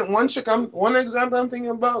right, one chick, one example I'm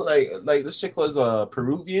thinking about, like this chick was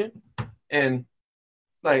Peruvian, and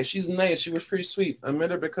like she's nice, she was pretty sweet. I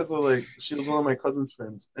met her because of like she was one of my cousin's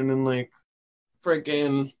friends, and then like,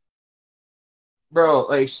 freaking. Bro,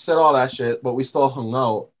 like she said all that shit, but we still hung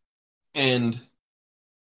out. And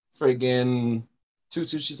friggin'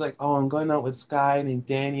 Tutu, she's like, "Oh, I'm going out with this guy named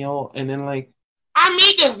Daniel," and then like, I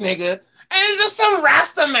meet this nigga, and it's just some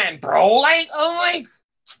Rasta man, bro. Like, I'm like,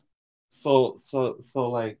 so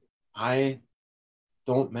like, I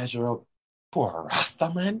don't measure up for a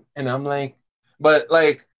Rasta man, and I'm like, but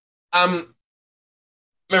like, I'm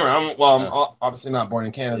remember, I'm obviously not born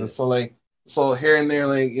in Canada, so like. So here and there,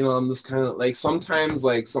 like, I'm just kind of like sometimes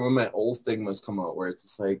like some of my old stigmas come out where it's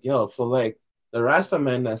just like, yo, so like the Rasta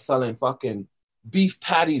man that's selling fucking beef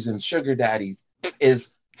patties and sugar daddies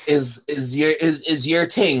is your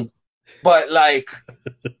thing, but like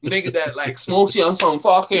nigga that like smokes you on some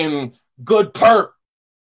fucking good perp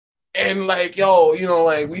and like yo,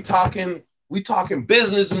 like we talking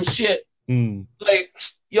business and shit. Like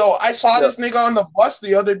yo, I saw this nigga on the bus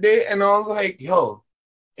the other day and I was like, yo.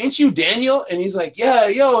 Ain't you Daniel? And he's like, yeah,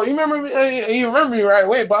 yo, you remember me? You remember me right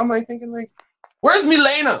away. But I'm like thinking, like, where's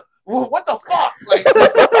Milena? What the fuck? Like,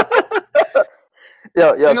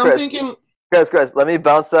 yo, and Chris, I'm thinking, Chris, let me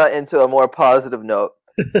bounce that into a more positive note.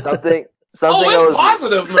 Something it's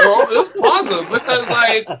positive, bro. It's positive because,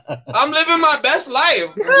 like, I'm living my best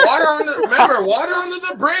life. Water under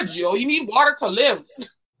the bridge, yo. You need water to live.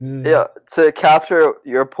 Yeah, to capture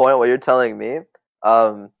your point, what you're telling me,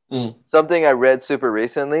 something I read super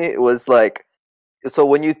recently was like, so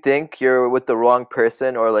when you think you're with the wrong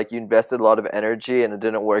person or like you invested a lot of energy and it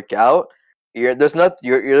didn't work out, there's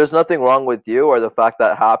nothing wrong with you or the fact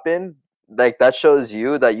that happened. Like that shows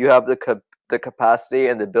you that you have the capacity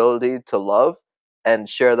and the ability to love and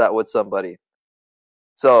share that with somebody.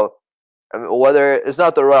 So I mean, whether it's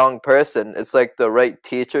not the wrong person, it's like the right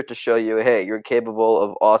teacher to show you, hey, you're capable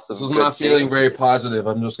of awesome. This is not feeling very positive.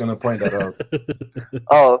 I'm just gonna point that out.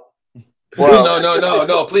 Oh, well,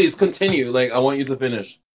 no. Please continue. Like I want you to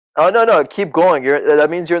finish. Oh no, keep going. That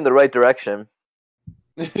means you're in the right direction.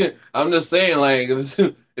 I'm just saying, like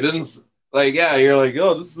it didn't like yeah. You're like,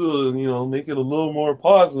 oh, this is make it a little more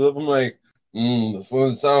positive. I'm like, this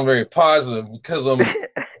doesn't sound very positive because I'm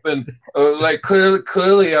been like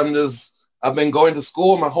clearly I've been going to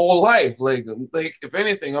school my whole life. Like if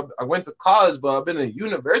anything, I went to college, but I've been in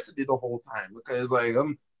university the whole time because like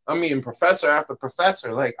I'm meeting professor after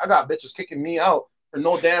professor. Like I got bitches kicking me out for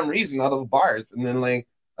no damn reason out of bars, and then like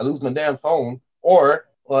I lose my damn phone or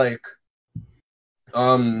like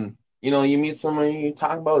you meet someone, you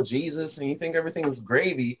talk about Jesus and you think everything is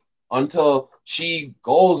gravy until she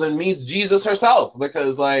goes and meets Jesus herself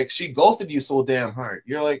because like she ghosted you so damn hard.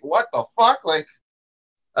 You're like, what the fuck? Like,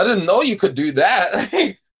 I didn't know you could do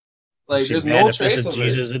that. Like she there's no trace of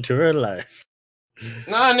Jesus into her life.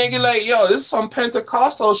 Nah, nigga, like, yo, this is some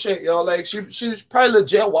Pentecostal shit, yo. Like, she probably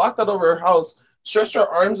legit walked out of her house, stretched her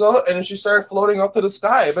arms out, and then she started floating up to the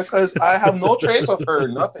sky because I have no trace of her,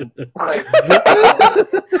 nothing. Like,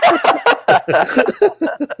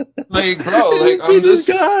 like bro, like, I'm just,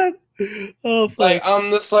 God. Oh, fuck. like,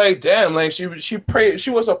 I'm just like, damn, like, she prayed,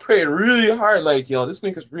 she was praying really hard, like, yo, this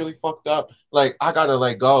nigga's really fucked up. Like, I gotta,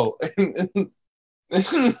 like, go. And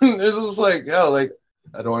it's just like, yo, like,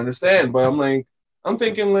 I don't understand, but I'm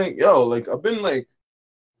thinking like, yo, like I've been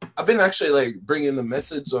actually like bringing the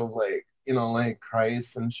message of like, like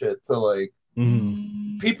Christ and shit to like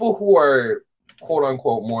people who are quote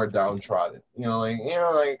unquote more downtrodden. Like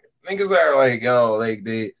niggas that are like, yo, like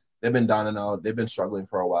they've been down and out, they've been struggling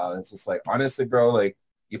for a while. And it's just like, honestly, bro, like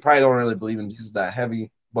you probably don't really believe in Jesus that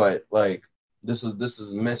heavy, but like this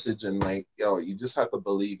is a message and like, yo, you just have to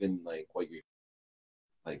believe in like what you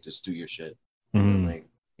like, just do your shit. And then like,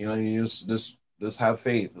 you just have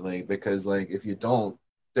faith, like, because like if you don't,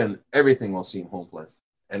 then everything will seem hopeless.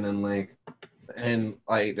 And then they're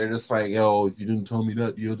just like, yo, if you didn't tell me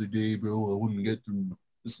that the other day, bro, I wouldn't get through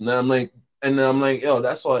this. And I'm like, yo,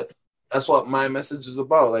 that's what my message is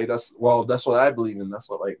about. Like that's what I believe in. That's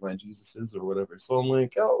what like my Jesus is or whatever. So I'm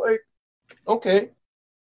like, yo, like, okay.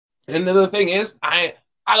 And then the thing is, I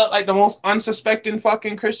look like the most unsuspecting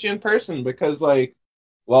fucking Christian person because like,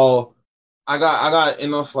 well, I got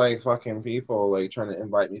enough like fucking people like trying to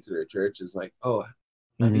invite me to their churches. Like, oh,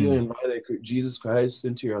 have you invited Jesus Christ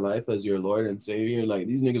into your life as your Lord and Savior? Like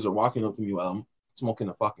these niggas are walking up to me while I'm smoking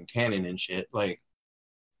a fucking cannon and shit. Like,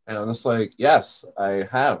 and I'm just like, yes, I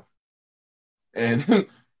have. And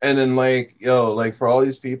and then like, yo, like for all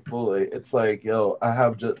these people, it's like, yo, I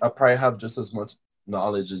probably have just as much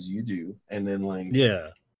knowledge as you do. And then like, yeah.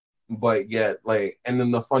 But yet, like, and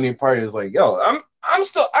then the funny part is like, yo, I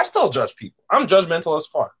still judge people. I'm judgmental as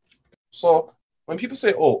fuck. So when people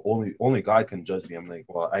say, "Oh, only God can judge me," I'm like,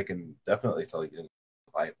 well, I can definitely tell you in the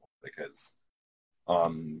Bible because,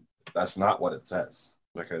 that's not what it says.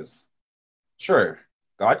 Because, sure,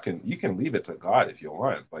 you can leave it to God if you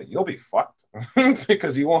want, but you'll be fucked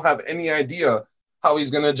because you won't have any idea how He's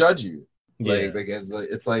gonna judge you. Like, because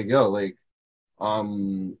it's like, yo, like,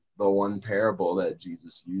 the one parable that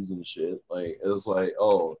Jesus used and shit, like it was like,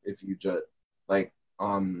 oh, if you judge, like,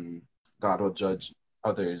 God will judge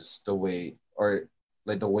others the way, or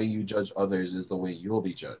like the way you judge others is the way you will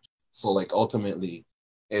be judged. So like ultimately,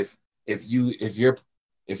 if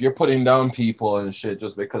you're putting down people and shit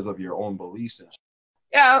just because of your own beliefs and shit,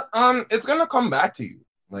 yeah, it's gonna come back to you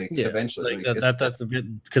like eventually. Like, like that's a bit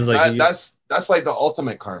because like that's like the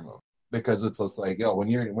ultimate karma because it's just like, yo, when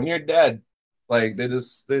you're dead. Like they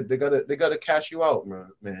gotta cash you out,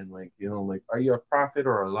 man. Like, you know, like, are you a profit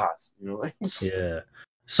or a loss? You know, like yeah.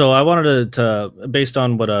 So I wanted to based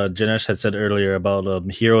on what Janesh had said earlier about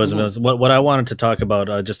heroism, is what I wanted to talk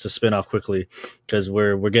about just to spin off quickly because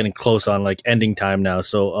we're getting close on like ending time now.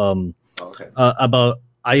 So okay. About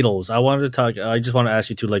idols, I wanted to talk. I just want to ask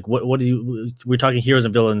you too, like what do you? We're talking heroes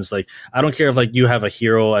and villains. Like I don't care if like you have a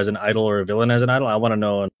hero as an idol or a villain as an idol. I want to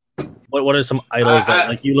know. What are some idols that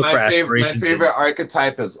like you look for aspirations? My favorite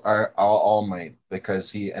archetype is All Might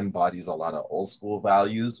because he embodies a lot of old school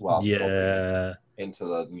values while still bringing into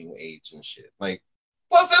the new age and shit. Like,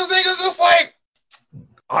 plus this nigga's just like,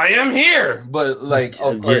 I am here, but like,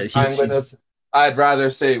 of course, I'd rather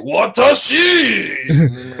say Watashi.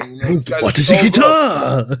 Watashi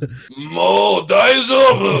Mo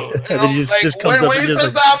Daizobu. And then he just comes up when he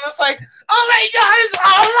says that, I'm just like, oh my god, it's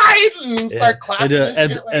All Might! And start clapping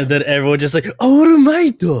and then everyone just like, All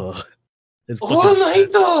Might! All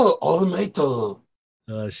Might!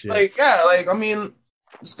 Oh shit. Like, yeah, like, I mean,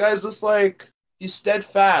 this guy's just like, he's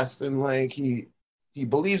steadfast and like he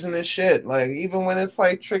believes in his shit. Like, even when it's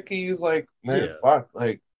like tricky, he's like, man, fuck,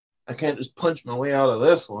 like, I can't just punch my way out of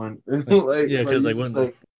this one. Like, yeah, because like when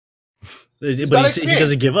but he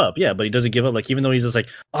doesn't give up. Yeah, but he doesn't give up. Like, even though he's just like,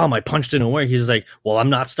 oh, my punch didn't work, he's just like, well, I'm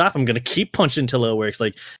not stopping. I'm gonna keep punching until it works.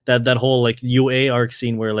 Like that whole like UA arc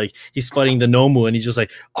scene where like he's fighting the Nomu and he's just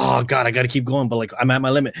like, oh god, I gotta keep going, but like I'm at my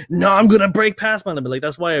limit. No, I'm gonna break past my limit. Like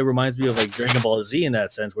that's why it reminds me of like Dragon Ball Z in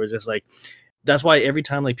that sense, where it's just like that's why every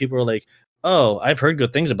time like people are like, oh, I've heard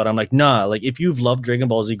good things about it. I'm like, nah, like if you've loved Dragon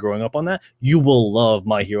Ball Z growing up on that, you will love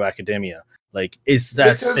My Hero Academia. Like it's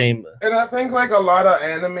that same. And I think like a lot of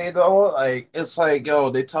anime though, like it's like, yo,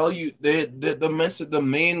 they tell you the message, the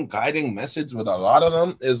main guiding message with a lot of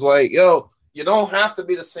them is like, yo, you don't have to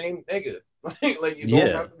be the same nigga. Like you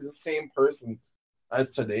don't have to be the same person as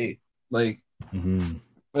today. Like,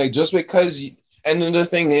 like just because you, and then the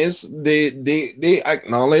thing is, they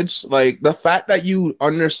acknowledge like the fact that you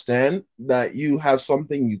understand that you have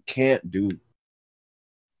something you can't do.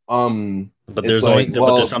 But there's like,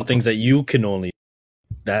 but there's some things that you can only.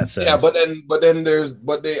 That sense. Yeah,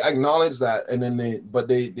 but they acknowledge that, and then they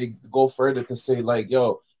go further to say like,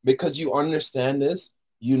 yo, because you understand this,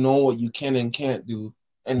 you know what you can and can't do,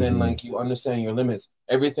 and then like you understand your limits.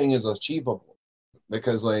 Everything is achievable,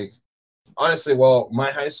 because like honestly, well,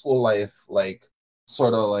 my high school life like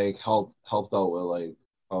sort of like helped out with like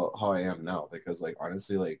how I am now, because like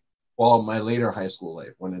honestly, like, well, my later high school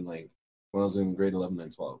life when I was in grade 11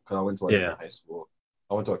 and 12, because I went to a different high school.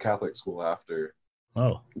 I went to a Catholic school after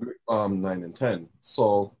 9 and 10.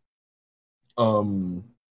 So and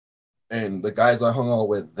the guys I hung out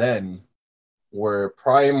with then were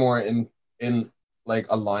probably more in like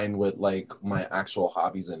aligned with like my actual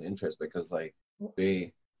hobbies and interests, because like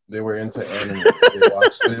they were into anime.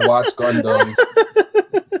 they watched Gundam.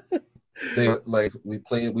 They like we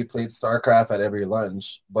played StarCraft at every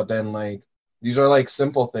lunch, but then like these are like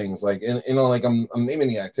simple things. Like, you know, like I'm naming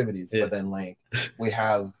the activities, but then like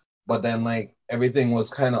but then like everything was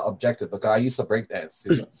kind of objective. Because I used to break dance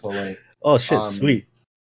too, so like, oh shit, sweet.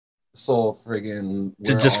 So friggin'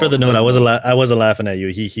 Just for the note, I wasn't laughing at you.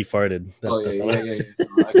 He farted. Yeah. No,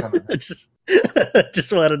 I kind of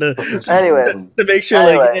just wanted to anyway to make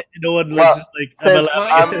sure like no one like just like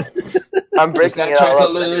I'm breaking this guy tried to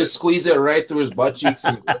literally squeeze it right through his butt cheeks.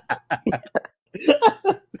 And...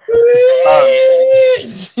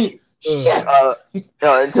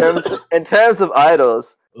 in terms of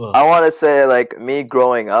idols, I want to say like me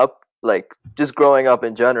growing up, like just growing up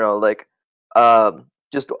in general, like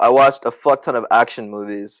just I watched a fuck ton of action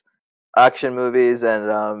movies and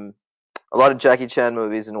a lot of Jackie Chan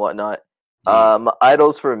movies and whatnot.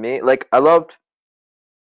 Idols for me, like I loved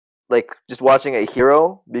like just watching a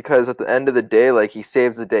hero because at the end of the day, like he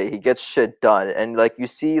saves the day, he gets shit done, and like you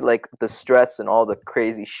see like the stress and all the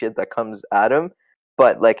crazy shit that comes at him,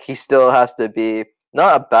 but like he still has to be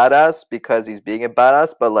not a badass because he's being a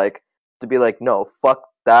badass, but like to be like no fuck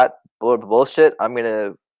that bullshit, I'm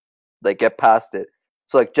gonna like get past it.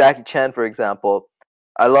 So like Jackie Chan, for example,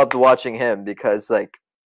 I loved watching him because like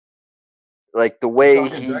the way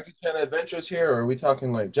Jackie Chan Adventures here, or are we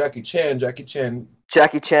talking like Jackie Chan, but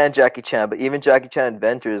even Jackie Chan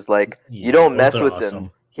Adventures, like you don't mess with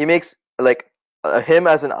him. He makes like him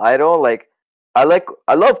as an idol. Like I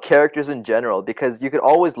love characters in general because you could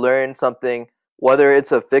always learn something, whether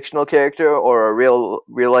it's a fictional character or a real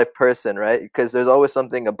life person, right? Because there's always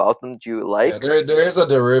something about them that you like. Yeah, there is a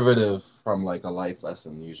derivative from like a life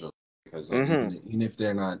lesson usually, because like, even if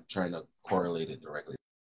they're not trying to correlate it directly.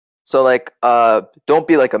 So like, don't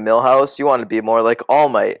be like a Millhouse. You want to be more like All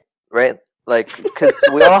Might, right? Like, because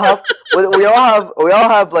we all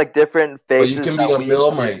have like different faces. But you can be a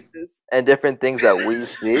Mill Might and different things that we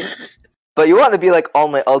see. But you want to be like All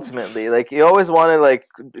Might ultimately. Like you always want to like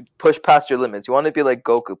push past your limits. You want to be like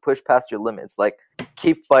Goku, push past your limits. Like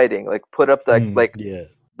keep fighting. Like put up that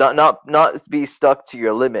not be stuck to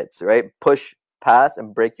your limits, right? Push past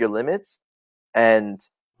and break your limits, and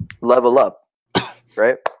level up,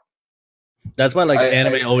 right? That's why like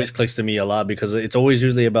anime always clicks to me a lot because it's always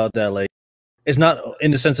usually about that like it's not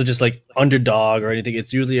in the sense of just like underdog or anything.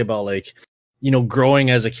 It's usually about like, you know,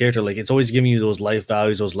 growing as a character. Like it's always giving you those life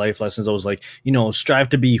values, those life lessons, those like, you know, strive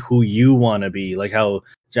to be who you want to be. Like how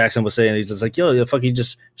Jackson was saying, he's just like, yo, fucking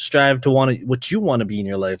just strive to want to what you want to be in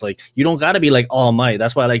your life. Like you don't got to be like All Might.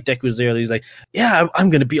 That's why like Deku's there. He's like, yeah, I'm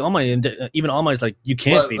gonna be All Might, and even All Might's like, you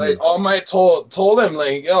can't be like me. All Might told him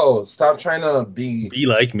like, yo, stop trying to be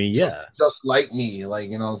like me, just like me. Like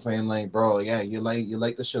you know what I'm saying, like bro, yeah, you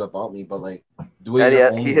like the shit about me, but like do it.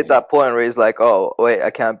 And he hit that point where he's like, oh wait, I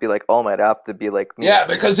can't be like All Might. I have to be like me. Yeah,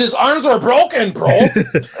 because his arms are broken, bro.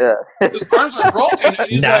 His arms are broken.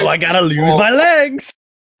 And now I gotta lose my legs.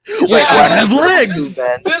 Yeah, I have legs.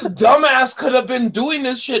 This dumbass could have been doing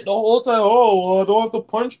this shit the whole time. Oh, I don't have to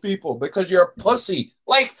punch people because you're a pussy.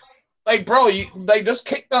 Like, bro, you like just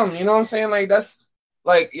kick them. You know what I'm saying? Like that's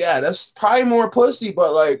like, yeah, that's probably more pussy,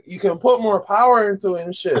 but like you can put more power into it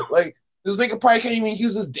and shit. Like this nigga probably can't even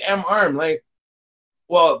use his damn arm. Like,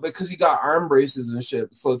 well, because he got arm braces and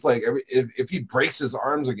shit. So it's like if he breaks his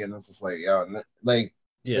arms again, it's just like, yeah, like.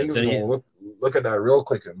 Yeah, so gonna look at that real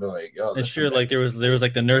quick and be like, yo. And sure, like there was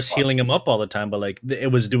like the nurse healing him up all the time, but like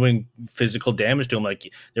it was doing physical damage to him. Like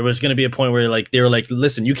there was gonna be a point where like they were like,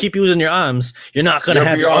 listen, you keep using your arms, you're not gonna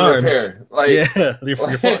have your arms. Repair. Like, yeah,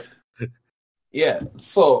 like, yeah.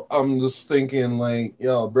 So I'm just thinking like,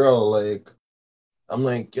 yo, bro, like I'm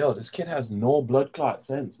like, yo, this kid has no blood clot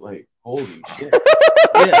sense. Like, holy shit.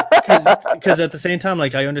 Yeah, because at the same time,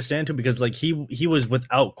 like I understand too, because like he was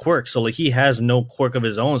without quirk, so like he has no quirk of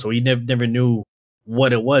his own, so he never knew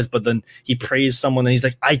what it was. But then he praised someone, and he's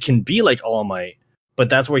like, I can be like All Might, but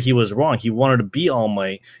that's where he was wrong. He wanted to be All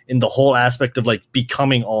Might in the whole aspect of like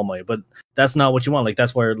becoming All Might, but that's not what you want. Like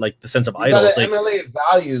that's where like the sense of idols, like emulate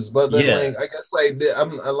values, but then like I guess like I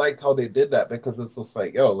like how they did that because it's just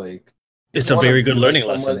like yo, like it's a very good learning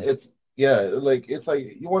lesson. Yeah, like it's like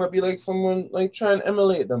you want to be like someone, like try and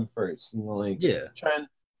emulate them first, you know, like try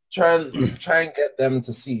and get them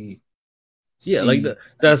to see. Yeah, like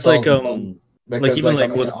that's like because like even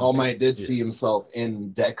like when All Might did see himself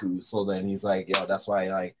in Deku, so then he's like, yo, that's why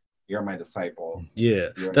like you're my disciple. Yeah,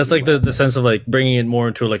 that's like the sense of like bringing it more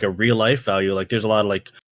into like a real life value. Like there's a lot of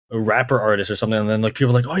like a rapper artist or something, and then like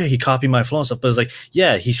people are like, oh yeah, he copied my flow and stuff, but it's like,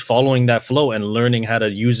 yeah, he's following that flow and learning how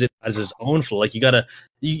to use it as his own flow. Like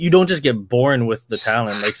you don't just get born with the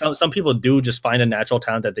talent. Like some people do just find a natural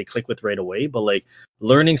talent that they click with right away, but like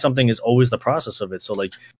learning something is always the process of it. So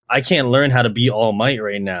like I can't learn how to be All Might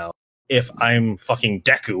right now if I'm fucking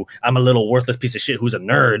Deku, I'm a little worthless piece of shit who's a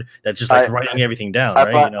nerd that's just like writing everything down,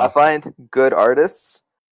 right? I find good artists.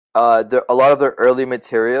 A lot of their early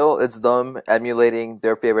material, it's them emulating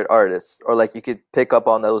their favorite artists, or like you could pick up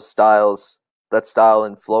on those styles, that style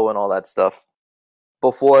and flow and all that stuff,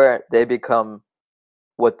 before they become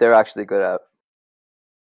what they're actually good at.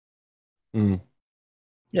 Mm.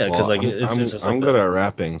 Yeah, because like I'm good at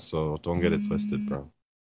rapping, so don't get it twisted, bro.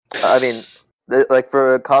 I mean, like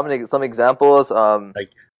for some examples,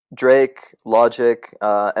 like Drake, Logic,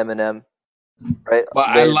 Eminem, right? But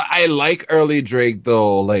I like early Drake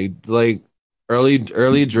though. Like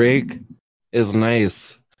early Drake is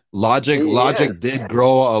nice. Logic did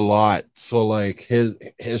grow a lot, so like his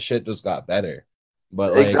shit just got better.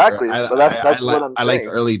 But like exactly, but that's what I'm saying. I liked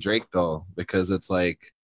early Drake though, because it's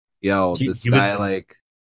like, yo, this guy like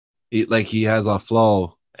he has a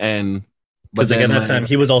flow, and because like at that time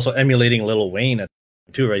he was also emulating Lil Wayne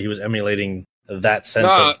too, right? He was emulating that sense.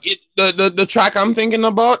 No, the track I'm thinking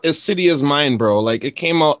about is City Is Mine, bro. Like it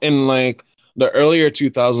came out in like the earlier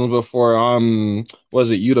 2000s before was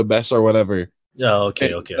it You the Best or whatever. Oh,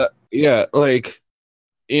 okay. Yeah, like,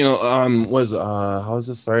 you know, how was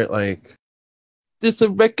it start? Like, this a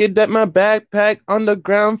record that my backpack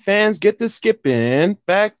underground fans get to skip in.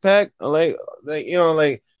 Backpack, like you know,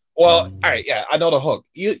 like, well, all right, yeah, I know the hook.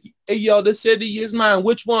 Hey, yo, the city is mine.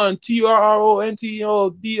 Which one?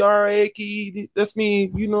 TRONTODRAKE. That's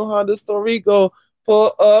me. You know how the story go.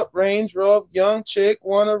 Pull up, Range Rover, young chick,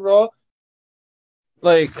 wanna roll.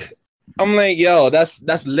 Like, I'm like, yo,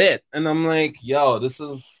 that's lit. And I'm like, yo,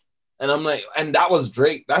 and I'm like, and that was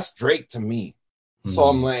Drake. That's Drake to me. So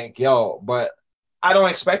I'm like, yo, but I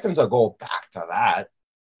don't expect him to go back to that,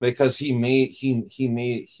 because he made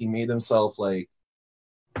himself like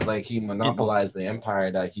he monopolized the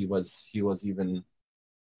empire that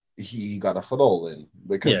he got a foothold in.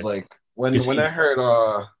 Because like when I heard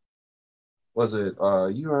was it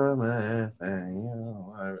you are my thing, you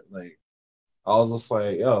know, like I was just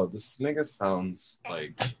like, yo, this nigga sounds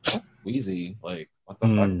like Weezy. Like, what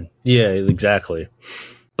the fuck? Yeah, exactly.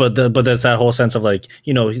 But that's that whole sense of like,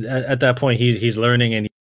 you know, at that point he's learning and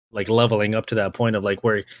like leveling up to that point of like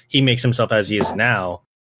where he makes himself as he is now.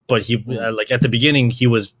 But he like at the beginning he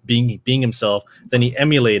was being himself. Then he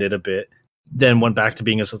emulated a bit. Then went back to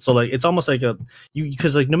being a so like it's almost like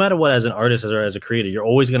because like no matter what, as an artist or as a creator, you're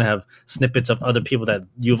always gonna have snippets of other people that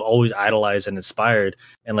you've always idolized and inspired,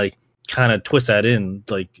 and like kind of twist that in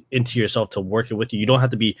like into yourself to work it with you. You don't have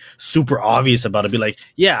to be super obvious about it. Be like,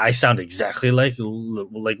 yeah, I sound exactly like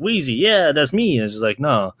Weezy. Yeah, that's me. And it's just like,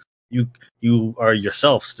 no, you are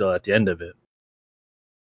yourself still at the end of it.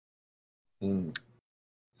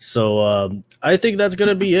 So I think that's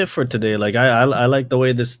gonna be it for today. Like I like the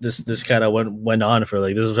way this kind of went on for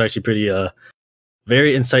like this was actually pretty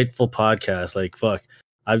very insightful podcast. Like fuck,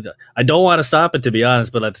 I don't want to stop it, to be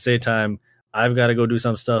honest, but at the same time I've got to go do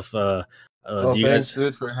some stuff. Thanks,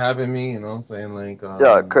 dude, for having me. You know what I'm saying? Like,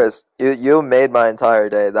 yeah, Chris, you made my entire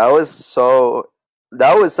day. That was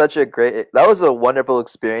a wonderful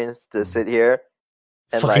experience to sit here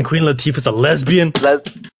and fucking like, Queen Latifah's a lesbian.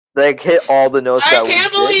 Like hit all the notes. I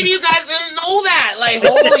can't believe you guys didn't know that. Like,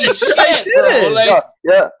 holy shit, bro! Like,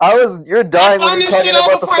 yeah, you're dying. I found this shit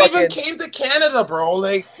out before I even came to Canada, bro.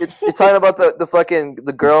 Like, you're talking about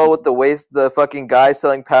the girl with the waist, the fucking guy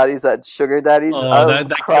selling patties at Sugar Daddy's. Oh, I'm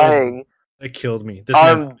crying. That killed me.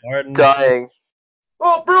 I'm dying.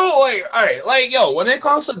 Well, bro, like, all right, like, yo, when it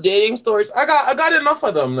comes to dating stories, I got enough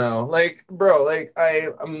of them now. Like, bro, like,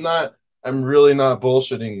 I'm really not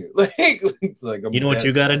bullshitting you. like you know what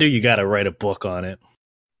you gotta do? You gotta write a book on it.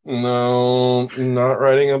 No, not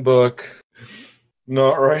writing a book.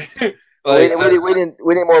 Not right. Like, we need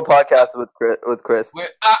more podcasts with Chris.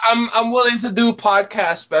 I'm willing to do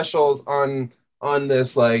podcast specials on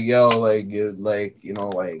this. Like, yo, like you know,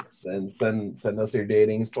 like send us your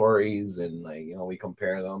dating stories, and like, you know, we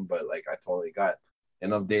compare them. But like, I totally got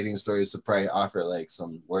enough dating stories to probably offer like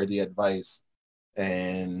some worthy advice,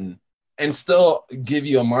 and still give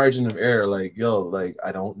you a margin of error. Like, yo, like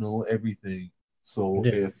I don't know everything. So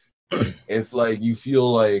if like you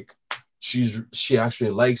feel like she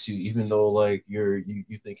actually likes you, even though like you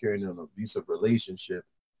think you're in an abusive relationship,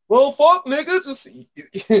 well, fuck, nigga, just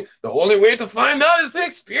the only way to find out is to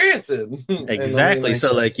experience it. Exactly.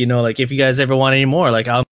 So like, you know, like if you guys ever want any more, like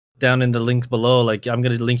I'll down in the link below. Like I'm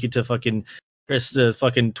gonna link you to fucking Chris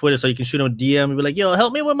fucking Twitter, so you can shoot him a DM and be like, yo,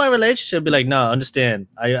 help me with my relationship. Be like, nah, understand.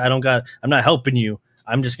 I'm not helping you.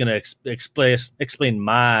 I'm just gonna explain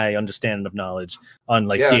my understanding of knowledge on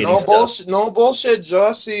like dating no stuff. No bullshit,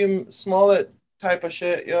 Jussie Smollett type of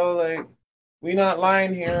shit, yo. Like, We not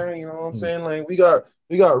lying here. You know what I'm saying? Like we got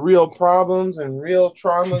real problems and real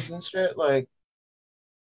traumas and shit. Like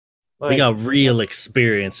we got real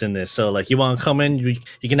experience in this. So, like, you want to come in, you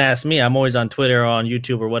can ask me. I'm always on Twitter or on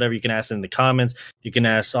YouTube or whatever. You can ask in the comments. You can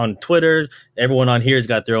ask on Twitter. Everyone on here has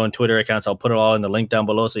got their own Twitter accounts. I'll put it all in the link down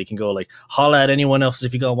below so you can go, like, holla at anyone else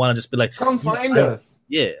if you want to just be like, come find us.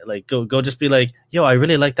 Yeah, like, go just be like, yo, I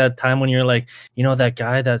really like that time when you're like, that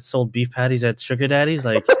guy that sold beef patties at Sugar Daddy's.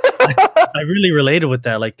 Like, I really related with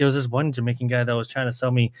that. Like, there was this one Jamaican guy that was trying to sell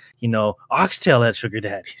me, oxtail at Sugar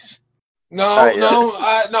Daddy's. No,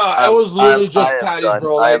 I was literally just patties,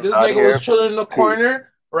 bro. Like this nigga was chilling in the corner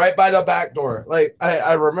right by the back door. Like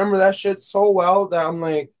I remember that shit so well that I'm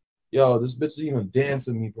like, yo, this bitch is even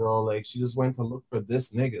dancing me, bro. Like she just went to look for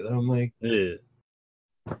this nigga. And I'm like, yeah.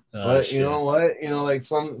 But you know what? Like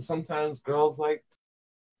sometimes girls like,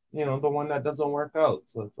 the one that doesn't work out.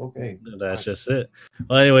 So it's okay. That's just it.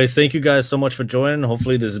 Well, anyways, thank you guys so much for joining.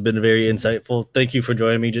 Hopefully this has been very insightful. Thank you for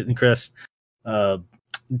joining me, Chris.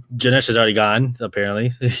 Janesh is already gone, apparently.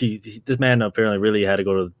 This man apparently really had to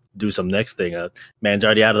go to do some next thing. Man's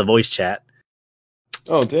already out of the voice chat.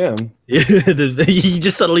 Oh, damn. He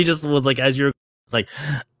just suddenly just was like, as you're like,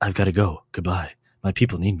 I've got to go. Goodbye. My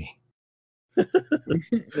people need me.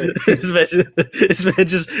 This man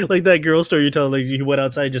just like that girl story you're telling, like he went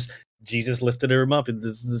outside, just Jesus lifted him up, and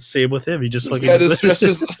it's the same with him. He just got to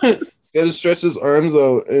stretch his arms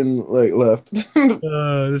out and like left.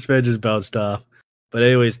 This man just bounced off. But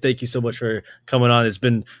anyways, thank you so much for coming on. It's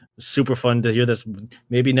been super fun to hear this.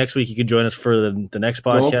 Maybe next week you could join us for the next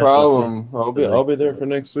podcast. No problem. I'll be there for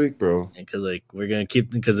next week, bro. Because we're gonna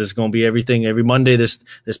because this is gonna be everything. Every Monday this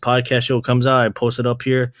podcast show comes out. I post it up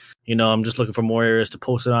here. I'm just looking for more areas to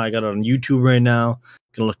post it on. I got it on YouTube right now.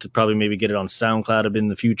 Gonna look to probably maybe get it on SoundCloud a bit in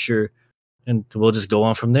the future, and we'll just go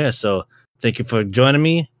on from there. So thank you for joining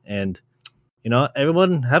me, and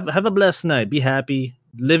everyone have a blessed night. Be happy.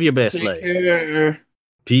 Live your best life. Care.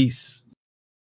 Peace.